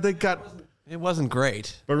Bedard. It wasn't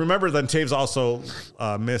great. But remember, then Toews also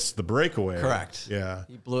missed the breakaway. Correct. Yeah.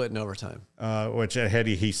 He blew it in overtime. Which had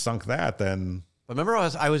he sunk that, then... But remember,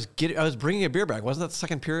 I was bringing a beer back. Wasn't that the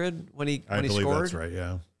second period when he I believe scored? That's right,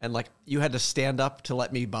 yeah. And you had to stand up to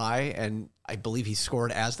let me by, and I believe he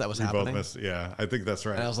scored as that was happening. Both missed, yeah, I think that's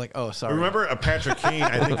right. And I was like, oh, sorry. Remember Patrick Kane?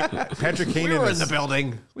 I think Patrick Kane. We were in the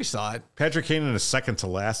building. We saw it. Patrick Kane in his second to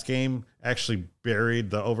last game actually buried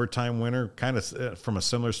the overtime winner, kind of from a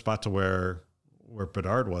similar spot to where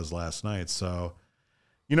Bedard was last night. So,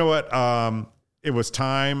 you know what? It was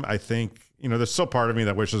time. I think, there's still part of me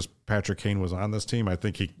that wishes Patrick Kane was on this team. I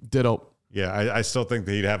think he ditto. Yeah, I still think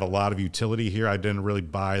that he'd have a lot of utility here. I didn't really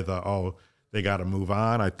buy they got to move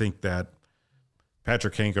on. I think that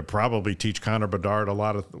Patrick Kane could probably teach Connor Bedard a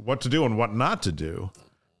lot of what to do and what not to do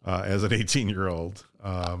as an 18-year-old.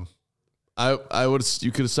 I would.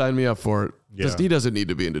 You could have signed me up for it because he doesn't need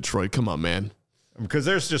to be in Detroit. Come on, man. Because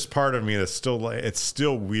there's just part of me that's it's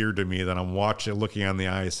still weird to me that I'm looking on the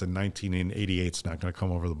ice, and 1988's not going to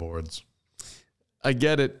come over the boards. I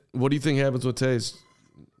get it. What do you think happens with Toews?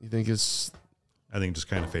 You think I think it just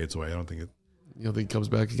kind of fades away. I don't think it. You don't think he comes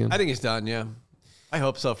back again? I think he's done. Yeah, I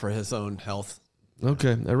hope so for his own health.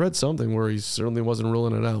 Okay, I read something where he certainly wasn't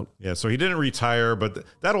ruling it out. Yeah, so he didn't retire, but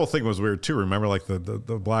that whole thing was weird too. Remember,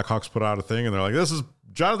 the Blackhawks put out a thing, and they're like, "This is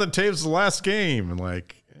Jonathan Toews' last game,"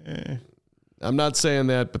 and I'm not saying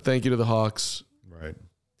that, but thank you to the Hawks. Right.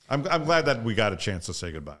 I'm glad that we got a chance to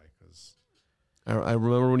say goodbye. Because I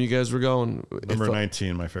remember when you guys were going. Number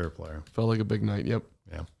 19, my favorite player. Felt like a big night. Yep.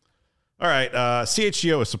 Yeah. All right.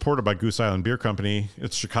 CHGO is supported by Goose Island Beer Company.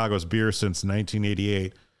 It's Chicago's beer since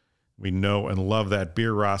 1988. We know and love that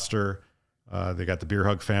beer roster. They got the Beer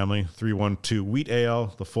Hug family, 312 Wheat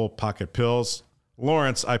Ale, the full pocket pills.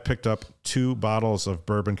 Lawrence, I picked up 2 bottles of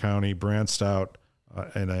Bourbon County Brand Stout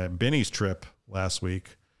and a Benny's trip last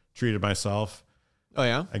week. Treated myself. Oh,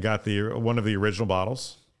 yeah? I got one of the original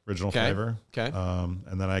bottles, original flavor. Okay.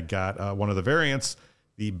 And then I got one of the variants,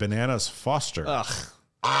 the Bananas Foster. Ugh.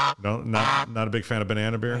 No, not a big fan of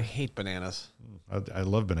banana beer. I hate bananas. I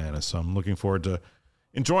love bananas, so I'm looking forward to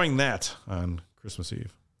enjoying that on Christmas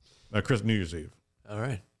Eve. New Year's Eve. All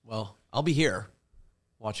right. Well, I'll be here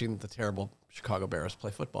watching the terrible Chicago Bears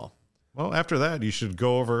play football. Well, after that, you should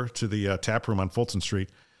go over to the tap room on Fulton Street,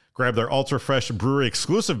 grab their ultra-fresh brewery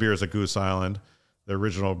exclusive beers at Goose Island, the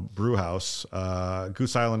original brew house.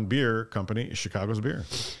 Goose Island Beer Company, Chicago's beer.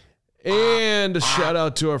 And a shout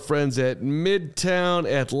out to our friends at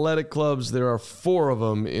Midtown Athletic Clubs. There are 4 of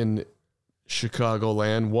them in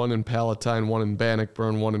Chicagoland, 1 in Palatine, 1 in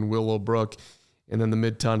Bannockburn, 1 in Willowbrook, and then the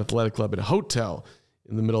Midtown Athletic Club and Hotel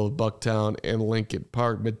in the middle of Bucktown and Lincoln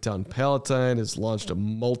Park. Midtown Palatine has launched a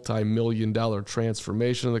multi-million-dollar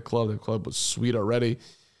transformation of the club. The club was sweet already.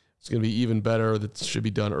 It's going to be even better. That should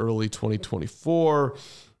be done early 2024.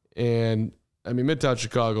 And, I mean, Midtown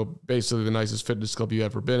Chicago, basically the nicest fitness club you've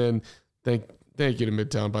ever been in. Thank you to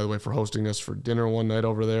Midtown, by the way, for hosting us for dinner one night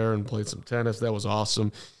over there and played some tennis. That was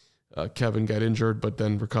awesome. Kevin got injured, but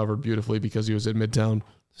then recovered beautifully because he was at Midtown.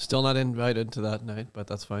 Still not invited to that night, but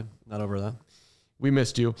that's fine. Not over that. We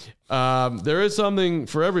missed you. There is something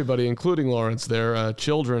for everybody, including Lawrence there.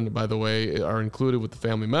 Children, by the way, are included with the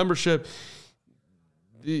family membership.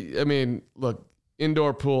 Look,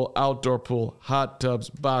 indoor pool, outdoor pool, hot tubs,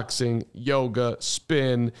 boxing, yoga,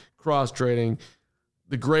 spin, cross-training,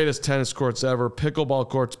 the greatest tennis courts ever, pickleball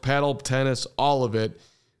courts, paddle tennis, all of it.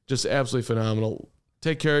 Just absolutely phenomenal.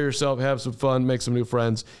 Take care of yourself, have some fun, make some new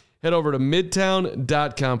friends. Head over to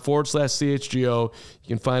midtown.com/CHGO. You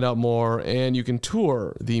can find out more, and you can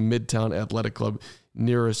tour the Midtown Athletic Club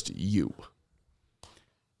nearest you.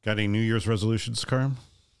 Got any New Year's resolutions, Carm?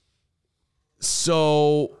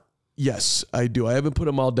 So, yes, I do. I haven't put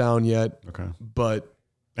them all down yet. Okay. But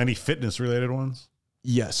any fitness-related ones?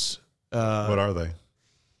 Yes. What are they?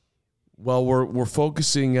 Well, we're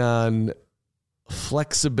focusing on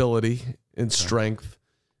flexibility and strength.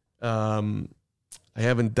 I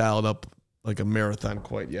haven't dialed up like a marathon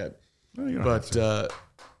quite yet. No, but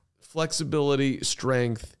flexibility,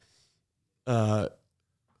 strength,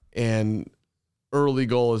 and early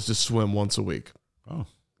goal is to swim once a week. Oh,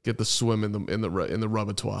 get the swim in the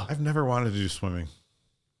repertoire. I've never wanted to do swimming.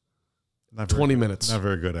 20 minutes. Not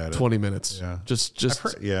very good at it. 20 minutes. Yeah. Just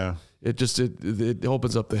yeah. It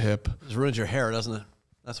opens up the hip. It ruins your hair, doesn't it?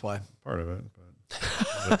 That's why. Part of it, but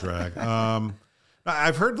it's a drag.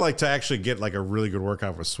 I've heard like to actually get like a really good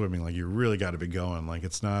workout with swimming, like you really got to be going. Like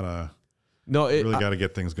it's not really got to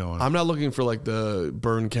get things going. I'm not looking for like the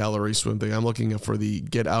burn calorie swim thing. I'm looking for the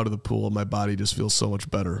get out of the pool. My body just feels so much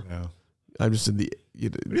better. Yeah. I'm just in the.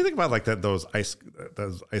 What do you think about like those ice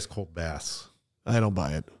cold baths? I don't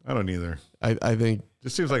buy it. I don't either. I think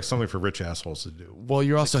this seems like something for rich assholes to do. Well,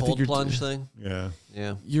 you're also cold I think you're plunge thing.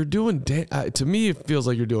 Yeah. You're doing to me. It feels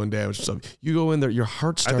like you're doing damage to something. You go in there, your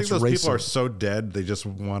heart starts racing. I think those people are so dead they just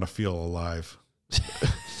want to feel alive.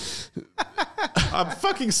 I'm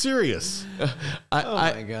fucking serious. Oh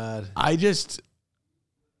my God. I'm just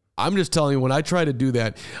telling you, when I try to do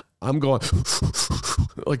that, I'm going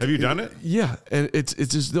like. Have you done it? Yeah, and it's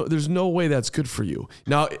just there's no way that's good for you.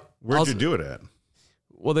 Now, where'd you do it at?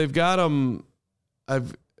 Well, they've got them.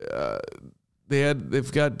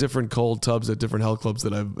 They've got different cold tubs at different health clubs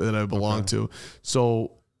that I belong to.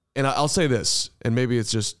 So, and I'll say this, and maybe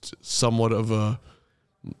it's just somewhat of a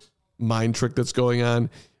mind trick that's going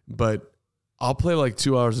on, but I'll play like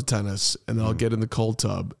 2 hours of tennis and then I'll get in the cold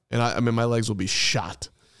tub and I mean, my legs will be shot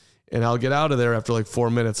and I'll get out of there after like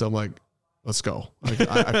 4 minutes. I'm like, let's go.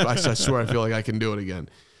 I swear I feel like I can do it again.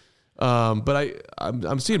 But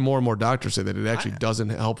I'm seeing more and more doctors say that it actually doesn't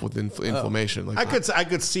help with inflammation. Like I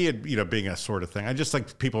could see it, being a sort of thing. I just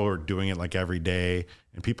like people who are doing it like every day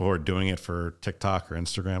and people who are doing it for TikTok or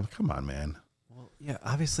Instagram. Come on, man. Well, yeah,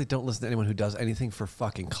 obviously don't listen to anyone who does anything for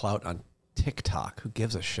fucking clout on TikTok. Who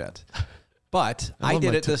gives a shit? But I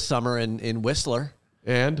did it this summer in Whistler.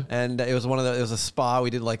 And it was it was a spa. We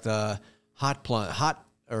did like the hot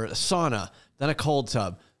or a sauna, then a cold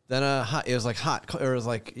tub. Then it was like hot, or it was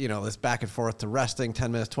like, this back and forth to resting,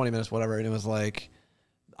 10 minutes, 20 minutes, whatever. And it was like,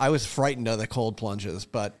 I was frightened of the cold plunges,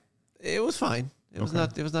 but it was fine. It was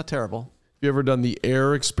not terrible. Have you ever done the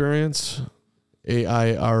AIR experience?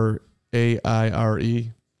 AIRE?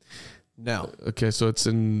 No. Okay, so it's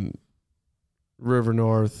in River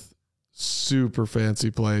North, super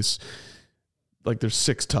fancy place. Like there's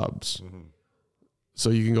 6 tubs. Mm-hmm. So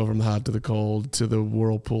you can go from the hot to the cold to the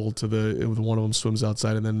whirlpool to one of them swims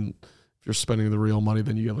outside. And then if you're spending the real money,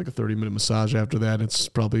 then you get like a 30-minute massage after that. It's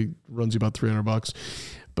probably runs you about $300,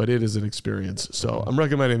 but it is an experience. So I'm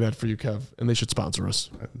recommending that for you, Kev, and they should sponsor us.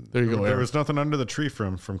 There you go. There was nothing under the tree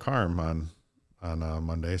from Carm on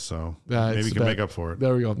Monday, so maybe you can make up for it.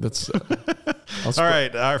 There we go. That's all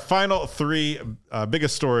right. Our final 3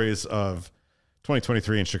 biggest stories of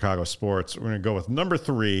 2023 in Chicago sports. We're going to go with number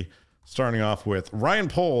 3. Starting off with Ryan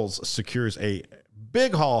Poles secures a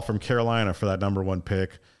big haul from Carolina for that number 1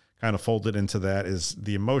 pick. Kind of folded into that is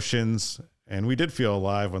the emotions. And we did feel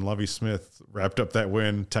alive when Lovie Smith wrapped up that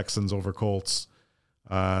win, Texans over Colts,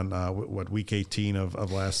 on week 18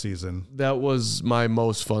 of last season. That was my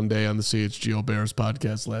most fun day on the CHGO Bears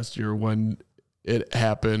podcast last year when it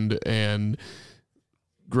happened and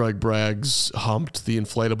Greg Braggs humped the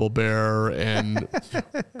inflatable bear and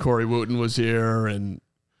Corey Wooten was here and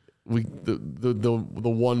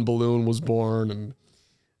the one balloon was born, and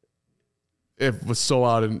it was so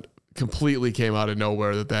out and completely came out of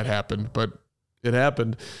nowhere that happened, but it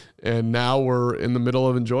happened, and now we're in the middle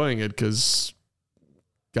of enjoying it because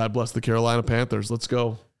God bless the Carolina Panthers. Let's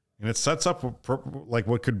go. And it sets up like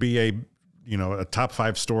what could be a top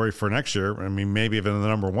 5 story for next year. I mean, maybe even the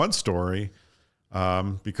number 1 story,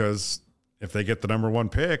 because if they get the number 1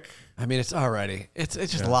 pick, I mean, it's already it's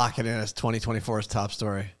just locking in as 2024's top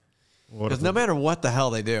story. Because no matter what the hell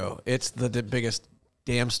they do, it's the biggest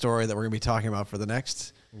damn story that we're going to be talking about for the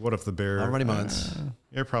next. What if the Bears? How many months?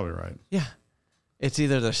 You're probably right. Yeah, it's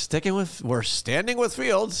either we're standing with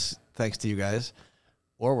Fields, thanks to you guys,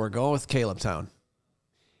 or we're going with Caleb Town.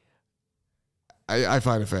 I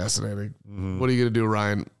find it fascinating. Mm-hmm. What are you going to do,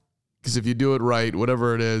 Ryan? Because if you do it right,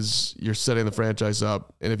 whatever it is, you're setting the franchise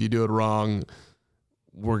up, and if you do it wrong,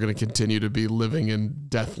 we're going to continue to be living in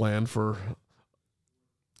Deathland for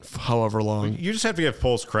however long. You just have to give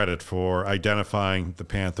Poles credit for identifying the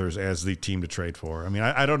Panthers as the team to trade for. I mean,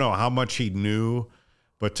 I don't know how much he knew,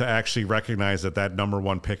 but to actually recognize that number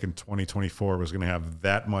 1 pick in 2024 was going to have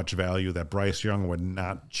that much value, that Bryce Young would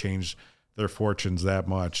not change their fortunes that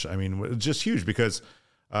much. I mean, it's just huge because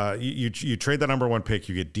you trade that number 1 pick,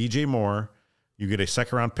 you get DJ Moore, you get a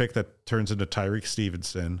 2nd-round pick that turns into Tyreek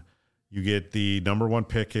Stevenson. You get the number 1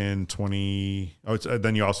 pick in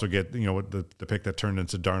then you also get, the pick that turned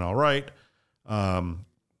into Darnell Wright.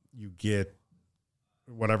 You get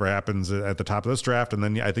whatever happens at the top of this draft. And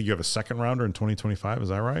then I think you have a 2nd rounder in 2025. Is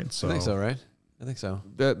that right? I think so, right? I think so.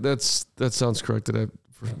 That sounds correct.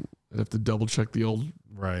 I'd have to double check the old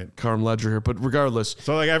right Carm ledger here, but regardless.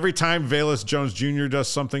 So like every time Velus Jones Jr. does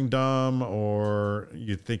something dumb, or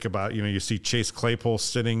you think about, you see Chase Claypool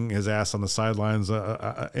sitting his ass on the sidelines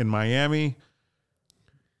in Miami,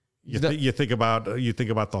 you think about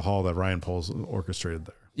the haul that Ryan Poles orchestrated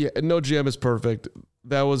there. Yeah, no GM is perfect.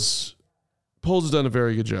 Poles has done a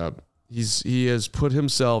very good job. He has put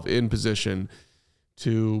himself in position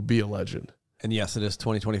to be a legend. And yes, it is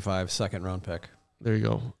 2025 second round pick. There you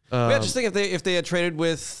go. I just think if they had traded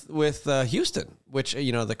with Houston, which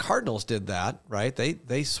the Cardinals did that, right?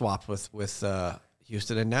 They swapped with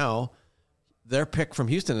Houston, and now their pick from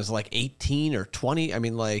Houston is like 18 or 20. I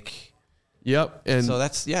mean, like, yep. And so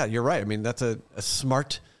you're right. I mean, that's a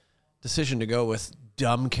smart decision to go with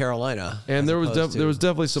dumb Carolina. And there was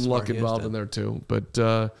definitely some luck involved in there too.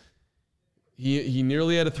 But he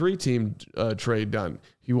nearly had a 3-team trade done.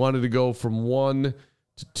 He wanted to go from 1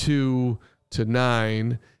 to 2 to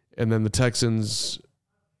 9, and then the Texans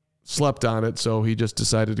slept on it, so he just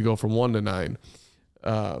decided to go from 1 to 9.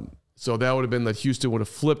 So that would have been that Houston would have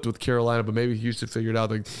flipped with Carolina, but maybe Houston figured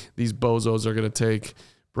out like these bozos are going to take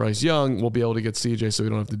Bryce Young. We'll be able to get CJ, so we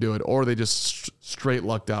don't have to do it. Or they just straight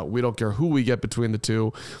lucked out. We don't care who we get between the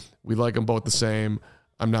two. We like them both the same.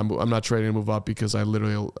 I'm not trading to move up because I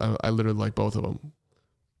literally like both of them.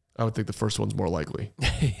 I would think the first one's more likely.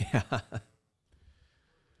 Yeah.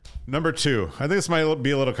 Number 2, I think this might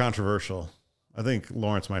be a little controversial. I think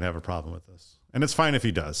Lawrence might have a problem with this, and it's fine if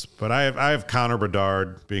he does. But I have Connor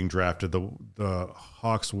Bedard being drafted, the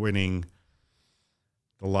Hawks winning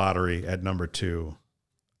the lottery at number 2.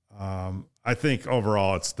 I think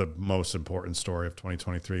overall it's the most important story of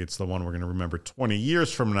 2023. It's the one we're going to remember 20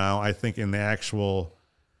 years from now. I think in the actual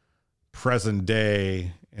present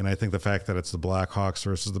day, and I think the fact that it's the Blackhawks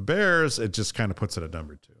versus the Bears, it just kind of puts it at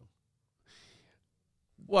number 2.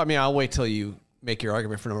 Well, I mean, I'll wait till you make your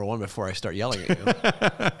argument for number 1 before I start yelling at you.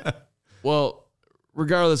 Well,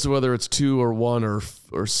 regardless of whether it's 2 or 1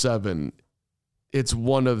 or 7, it's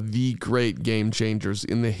one of the great game changers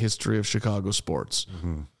in the history of Chicago sports.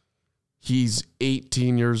 Mm-hmm. He's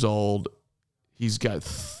 18 years old. He's got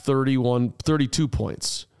 32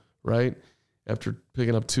 points, right? After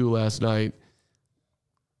picking up 2 last night.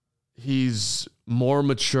 He's more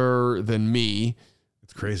mature than me.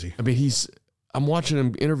 It's crazy. I mean, I'm watching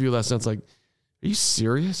him interview last night. It's like, are you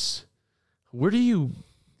serious? How do you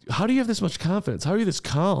have this much confidence? How are you this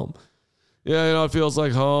calm? Yeah, it feels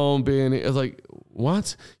like home being. It's like,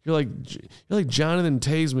 what? You're like Jonathan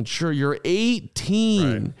Taves mature. You're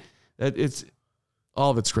 18. Right. It's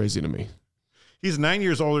all of it's crazy to me. He's 9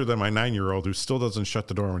 years older than my 9-year-old who still doesn't shut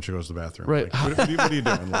the door when she goes to the bathroom. Right. Like, what are you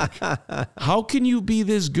doing? Like, how can you be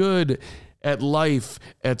this good at life,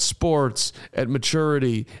 at sports, at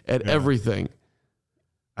maturity, at everything?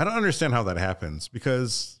 I don't understand how that happens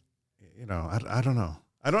because, I don't know.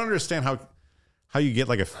 I don't understand how you get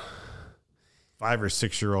like a 5 or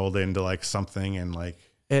 6-year-old into like something and like.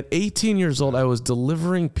 At 18 years old, I was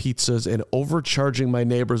delivering pizzas and overcharging my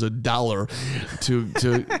neighbors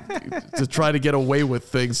 $1 to try to get away with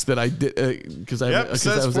things that I did because I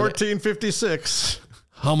says $14.56.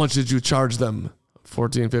 How much did you charge them?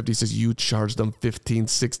 $14.56. You charged them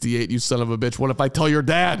 $15.68. You son of a bitch. What if I tell your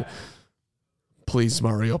dad? Please,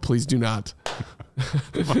 Mario. Please do not.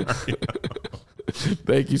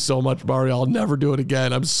 Thank you so much, Mario. I'll never do it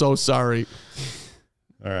again. I'm so sorry.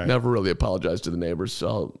 All right. Never really apologized to the neighbors.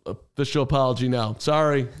 So official apology now.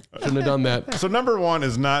 Sorry. Shouldn't have done that. So number 1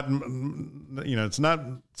 is not, it's not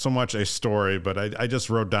so much a story, but I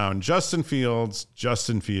just wrote down Justin Fields.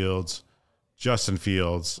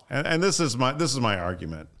 And this is my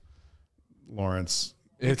argument, Lawrence.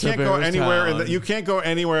 You can't go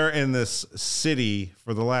anywhere in this city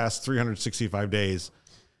for the last 365 days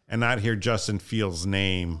and not hear Justin Fields'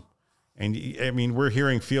 name. And I mean, we're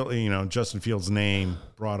hearing Justin Fields' name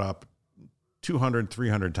brought up 200,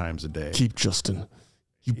 300 times a day. Keep Justin.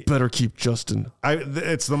 You better keep Justin.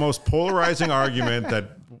 It's the most polarizing argument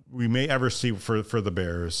that we may ever see for the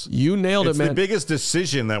Bears. You nailed it, man. It's the biggest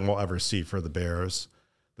decision that we'll ever see for the Bears.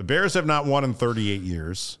 The Bears have not won in 38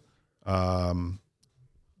 years.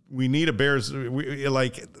 We need a Bears. We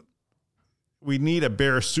need a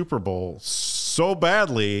Bears Super Bowl so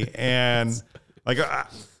badly, and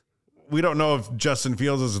we don't know if Justin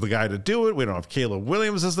Fields is the guy to do it. We don't know if Caleb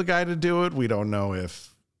Williams is the guy to do it. We don't know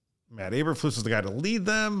if Matt Eberflus is the guy to lead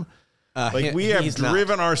them. We have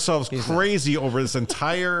driven ourselves crazy over this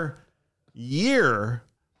entire year,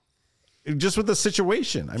 just with the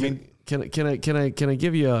situation. I mean, can I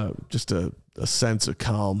give you just a sense of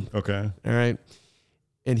calm? Okay. All right.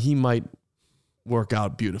 And he might work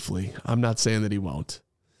out beautifully. I'm not saying that he won't,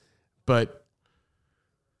 but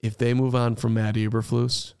if they move on from Matt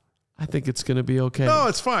Eberflus, I think it's going to be okay. No,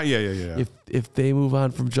 it's fine. Yeah. If they move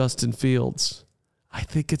on from Justin Fields, I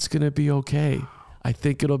think it's going to be okay. I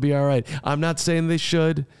think it'll be all right. I'm not saying they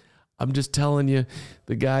should. I'm just telling you,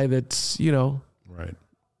 the guy that's, right,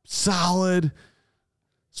 solid,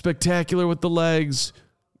 spectacular with the legs,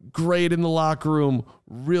 great in the locker room,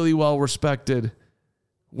 really well respected.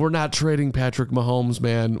 We're not trading Patrick Mahomes,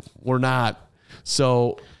 man. We're not.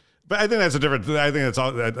 So, but I think that's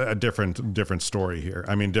a different story here.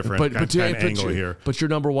 I mean, different kind of angle here. But your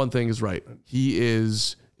number one thing is right. It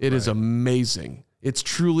is amazing. It's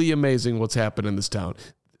truly amazing what's happened in this town.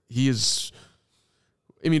 He is.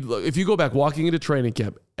 I mean, look, if you go back walking into training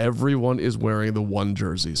camp, everyone is wearing the one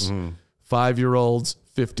jerseys. 5-year-olds,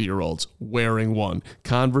 50-year-olds wearing one.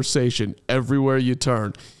 Conversation everywhere you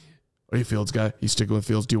turn. Are you a Fields guy? You sticking with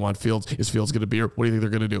Fields? Do you want Fields? Is Fields going to be here? What do you think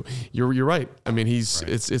they're going to do? You're right. I mean,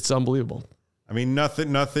 it's unbelievable. I mean,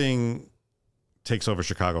 nothing takes over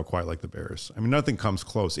Chicago quite like the Bears. I mean, nothing comes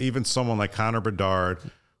close. Even someone like Connor Bedard,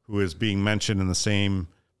 who is being mentioned in the same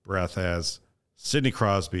breath as Sidney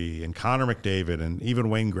Crosby and Connor McDavid and even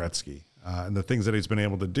Wayne Gretzky, and the things that he's been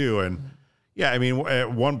able to do. And yeah, I mean,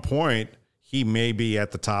 at one point he may be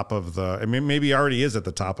at the top of maybe he already is at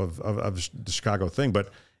the top of the Chicago thing, but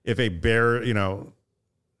if a Bear, if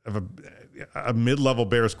a mid-level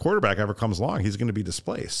Bears quarterback ever comes along, he's going to be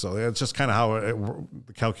displaced. So that's just kind of how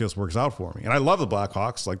the calculus works out for me. And I love the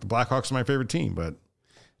Blackhawks. Like, the Blackhawks are my favorite team, but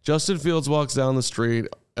Justin Fields walks down the street,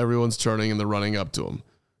 everyone's turning and they're running up to him.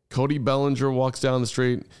 Cody Bellinger walks down the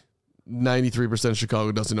street, 93% of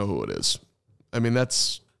Chicago doesn't know who it is. I mean,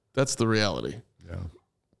 that's the reality. Yeah.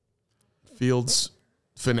 Fields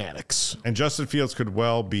fanatics. And Justin Fields could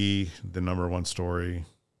well be the number one story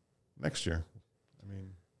next year. I mean,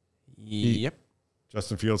 yep.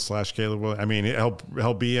 Justin Fields / Caleb Williams. I mean,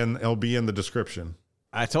 he'll be in the description.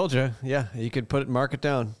 I told you. Yeah, you could mark it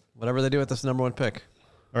down. Whatever they do with this number one pick.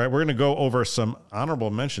 All right, we're going to go over some honorable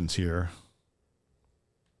mentions here.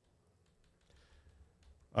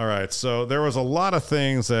 All right, so there was a lot of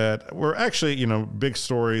things that were actually, big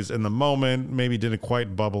stories in the moment, maybe didn't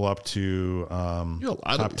quite bubble up to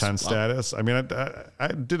top 10 status. I mean, I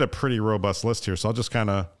did a pretty robust list here, so I'll just kind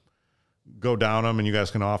of go down them, and you guys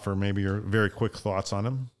can offer maybe your very quick thoughts on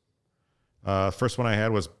them. First one I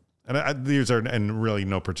had was, and these are in really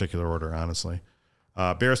no particular order, honestly.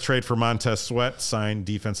 Bears trade for Montez Sweat, signed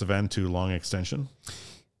defensive end to long extension.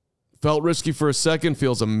 Felt risky for a second,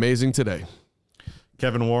 feels amazing today.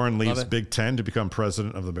 Kevin Warren leaves Big Ten to become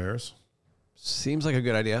president of the Bears. Seems like a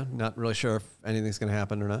good idea. Not really sure if anything's going to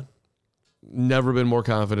happen or not. Never been more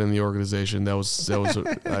confident in the organization. That was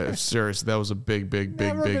serious. That was a big.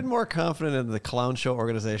 Never been more confident in the clown show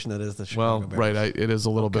organization that is the Chicago Bears. Right. It is a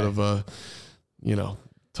little bit of a,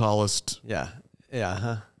 tallest. Yeah.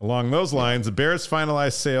 Huh? Along those lines, the Bears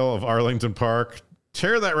finalized sale of Arlington Park,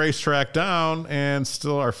 tear that racetrack down, and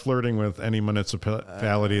still are flirting with any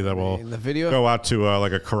municipality that will go out to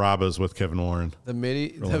like a Carrabba's with Kevin Warren. The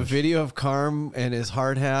video of Carm and his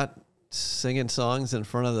hard hat singing songs in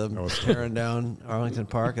front of them tearing down Arlington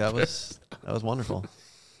Park. That was wonderful.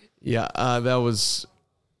 Yeah, that was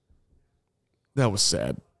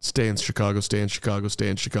sad. Stay in Chicago.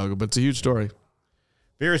 But it's a huge story.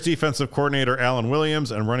 Bears defensive coordinator Alan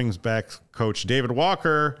Williams and running back coach David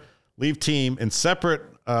Walker leave team in separate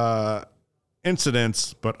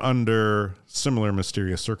incidents, but under similar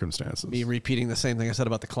mysterious circumstances. Me repeating the same thing I said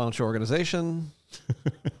about the clown show organization.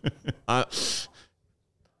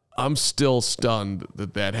 I'm still stunned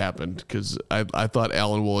that happened, because I thought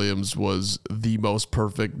Alan Williams was the most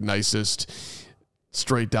perfect, nicest,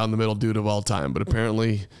 straight down the middle dude of all time, but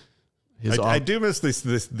apparently I do miss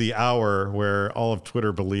the hour where all of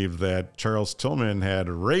Twitter believed that Charles Tillman had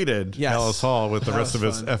raided Dallas Hall with the rest of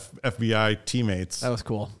his FBI teammates. That was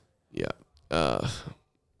cool. Yeah.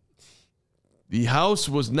 The house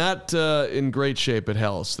was not in great shape at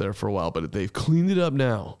Hellas there for a while, but they've cleaned it up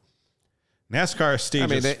now. NASCAR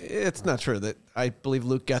stages. I mean, it's not true that I believe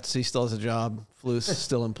Luke Getsy still has a job. Flus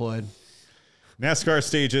still employed. NASCAR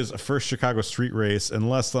stages a first Chicago street race in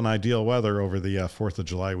less than ideal weather over the 4th of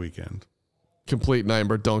July weekend. Complete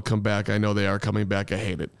nightmare. Don't come back. I know they are coming back. I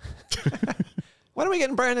hate it. Why don't we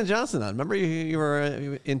get Brandon Johnson on? Remember you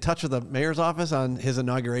were in touch with the mayor's office on his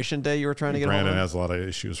inauguration day. You were trying to get Brandon has a lot of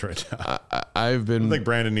issues right now. I think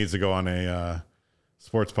Brandon needs to go on a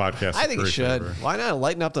sports podcast. I think he should. Why not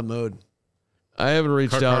lighten up the mood? I haven't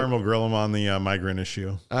reached out. Carm will grill him on the migrant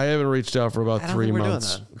issue. I haven't reached out for about 3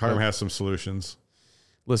 months. Carm has some solutions.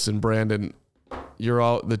 Listen, Brandon, you're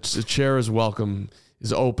all the chair is welcome.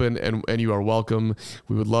 is open, and you are welcome.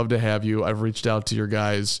 We would love to have you. I've reached out to your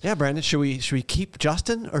guys. Yeah, Brandon, should we keep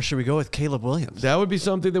Justin or should we go with Caleb Williams? That would be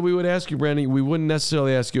something that we would ask you, Brandon. We wouldn't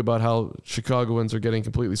necessarily ask you about how Chicagoans are getting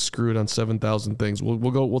completely screwed on 7,000 things.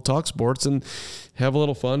 We'll talk sports and have a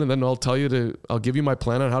little fun, and then I'll give you my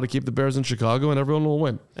plan on how to keep the Bears in Chicago, and everyone will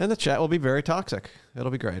win. And the chat will be very toxic.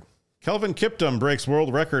 It'll be great. Kelvin Kiptum breaks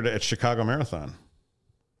world record at Chicago Marathon.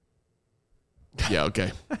 Yeah,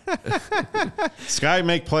 okay. Sky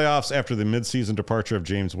make playoffs after the midseason departure of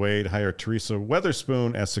James Wade. Hire Teresa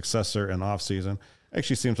Weatherspoon as successor in offseason.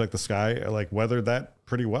 Actually seems like the Sky weathered that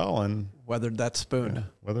pretty well and weathered that spoon. Yeah,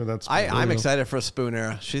 weathered that spoon. I'm excited for a Spoon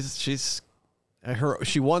era.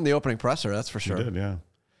 She won the opening presser, that's for sure. She did, yeah.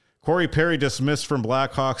 Corey Perry dismissed from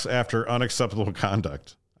Blackhawks after unacceptable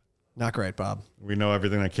conduct. Not great, Bob. We know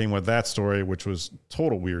everything that came with that story, which was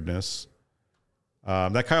total weirdness.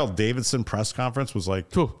 That Kyle Davidson press conference was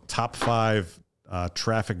top 5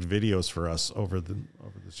 trafficked videos for us over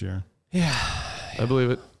this year. Yeah, I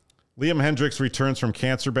believe it. Liam Hendricks returns from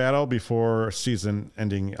cancer battle before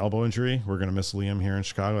season-ending elbow injury. We're going to miss Liam here in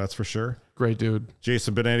Chicago, that's for sure. Great dude.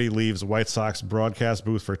 Jason Benetti leaves White Sox broadcast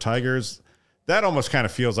booth for Tigers. That almost kind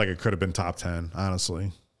of feels like it could have been top 10,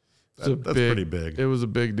 honestly. That's pretty big. It was a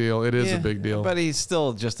big deal. It is a big deal. But he's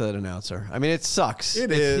still just an announcer. I mean, it sucks.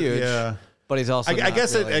 It's huge. Yeah. But he's also. I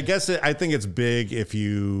think it's big if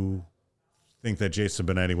you think that Jason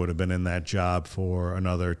Benetti would have been in that job for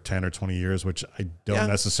another 10 or 20 years, which I don't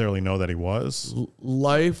necessarily know that he was.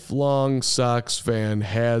 Lifelong Sox fan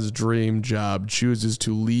has dream job, chooses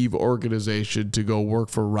to leave organization to go work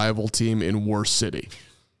for rival team in worst city.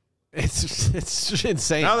 It's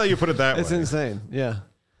insane. Now that you put it that way. It's insane. Yeah.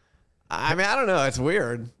 I mean, I don't know. It's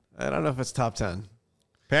weird. I don't know if it's top 10.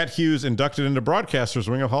 Pat Hughes inducted into Broadcasters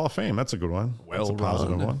Wing of Hall of Fame. That's a good one. That's a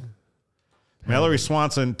positive one. Mallory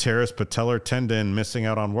Swanson tears patellar tendon, missing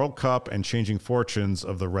out on World Cup and changing fortunes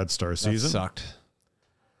of the Red Star season. That sucked.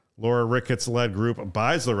 Laura Ricketts-led group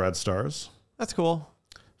buys the Red Stars. That's cool.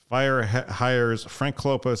 Fire hires Frank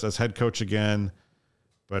Klopas as head coach again,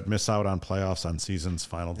 but miss out on playoffs on season's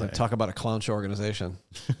final day. Talk about a clown show organization.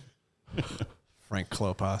 Frank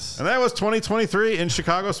Klopas. And that was 2023 in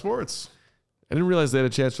Chicago sports. I didn't realize they had a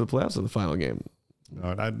chance for the playoffs in the final game.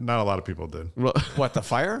 No, not a lot of people did. What, the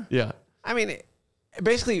Fire? Yeah. I mean,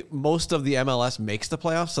 basically, most of the MLS makes the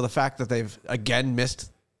playoffs, so the fact that they've, again,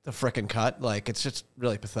 missed the frickin' cut, it's just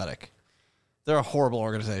really pathetic. They're a horrible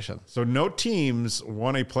organization. So no teams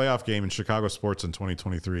won a playoff game in Chicago sports in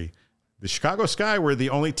 2023. The Chicago Sky were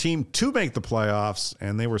the only team to make the playoffs,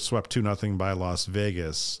 and they were swept 2-0 by Las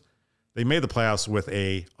Vegas. They made the playoffs with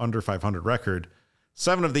a under 500 record.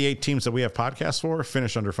 7 of the 8 teams that we have podcasts for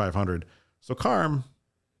finished under 500. So, Carm,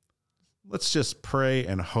 let's just pray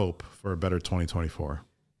and hope for a better 2024.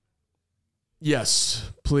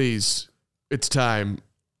 Yes, please. It's time.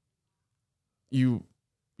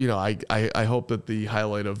 I hope that the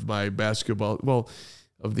highlight of my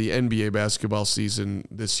of the NBA basketball season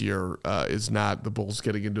this year is not the Bulls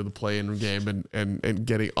getting into the play-in game and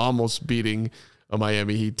getting almost beating a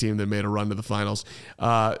Miami Heat team that made a run to the finals.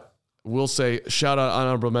 We'll say shout out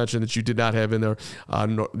honorable mention that you did not have in there.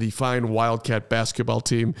 The fine Wildcat basketball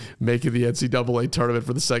team making the NCAA tournament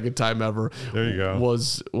for the second time ever. There you go.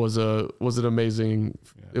 Was an amazing.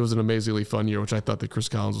 It was an amazingly fun year, which I thought that Chris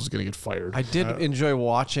Collins was going to get fired. I did enjoy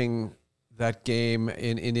watching that game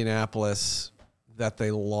in Indianapolis that they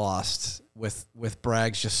lost with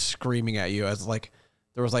Braggs just screaming at you as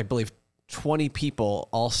there was I believe 20 people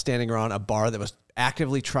all standing around a bar that was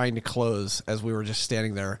actively trying to close as we were just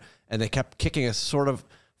standing there. And they kept kicking us sort of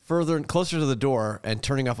further and closer to the door and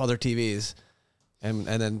turning off other TVs. And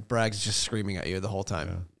then Bragg's just screaming at you the whole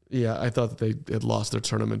time. Yeah, I thought that they had lost their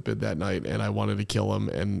tournament bid that night, and I wanted to kill them,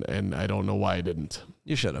 and I don't know why I didn't.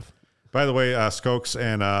 You should have. By the way, Skokes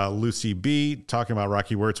and Lucy B talking about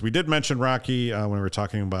Rocky Wirtz. We did mention Rocky when we were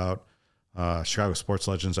talking about Chicago sports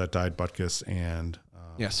legends that died, Butkus and...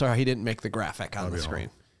 sorry he didn't make the graphic on the screen.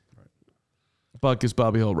 Right. Butkus,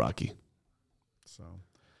 Bobby Hill, Rocky. So...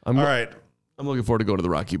 All right. I'm looking forward to going to the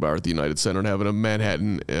Rocky Bar at the United Center and having a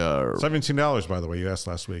Manhattan. $17, by the way. You asked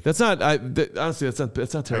last week. That's not. Honestly,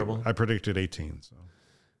 that's not terrible. I predicted 18. So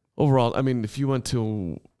overall, I mean, if you went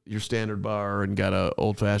to your standard bar and got a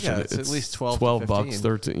old fashioned, it's at least $12 bucks,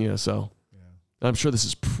 13. Yeah, so I'm sure this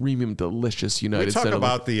is premium, delicious United Center. We talk Center.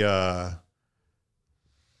 About the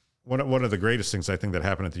one of the greatest things I think that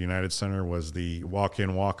happened at the United Center was the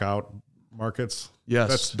walk-in, walk-out markets.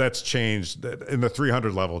 Yes. That's changed. In the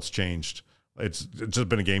 300 level, it's changed. It's just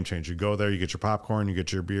been a game changer. You go there, you get your popcorn, you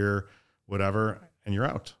get your beer, whatever, and you're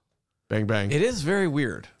out. Bang, bang. It is very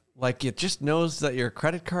weird. Like it just knows that your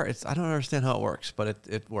credit card. I don't understand how it works, but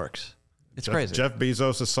it works. It's crazy. Jeff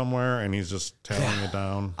Bezos is somewhere, and he's just tailing it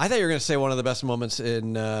down. I thought you were going to say one of the best moments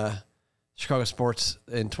in Chicago sports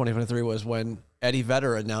in 2023 was when Eddie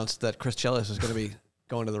Vedder announced that Chris Chelios was going to be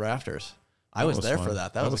going to the rafters. I was there for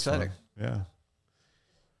that. That was exciting. Fun.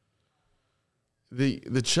 Yeah.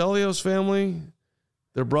 The Chelios family,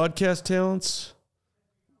 their broadcast talents,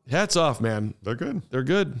 hats off, man. They're good. They're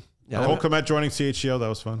good. Yeah, Cole Kmet joining CHGO, that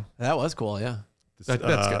was fun. That was cool, yeah.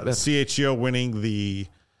 That's CHGO winning the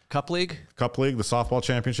Cup League, the softball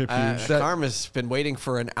championship. Carm has been waiting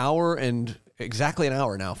for exactly an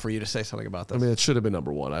hour now for you to say something about this. I mean, it should have been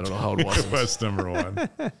number one. I don't know how it was. It was number one.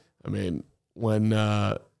 I mean, when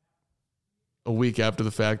a week after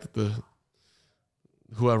the fact that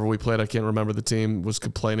whoever we played, I can't remember the team, was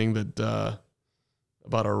complaining that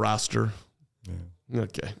about our roster. Yeah.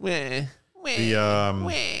 Okay.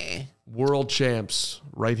 The world champs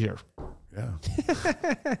right here. Yeah.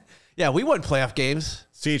 Yeah, we won playoff games.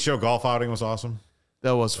 CHGO golf outing was awesome.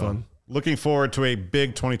 That was fun. Looking forward to a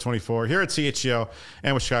big 2024 here at CHGO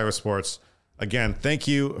and with Chicago Sports. Again, thank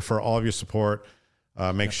you for all of your support.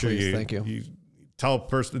 Make sure you tell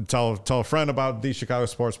a friend about the Chicago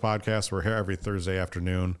Sports Podcast. We're here every Thursday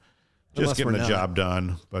afternoon, just getting the job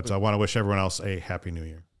done. But I want to wish everyone else a happy New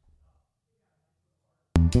Year.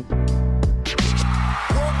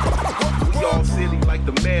 We all silly like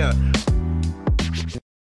the mayor.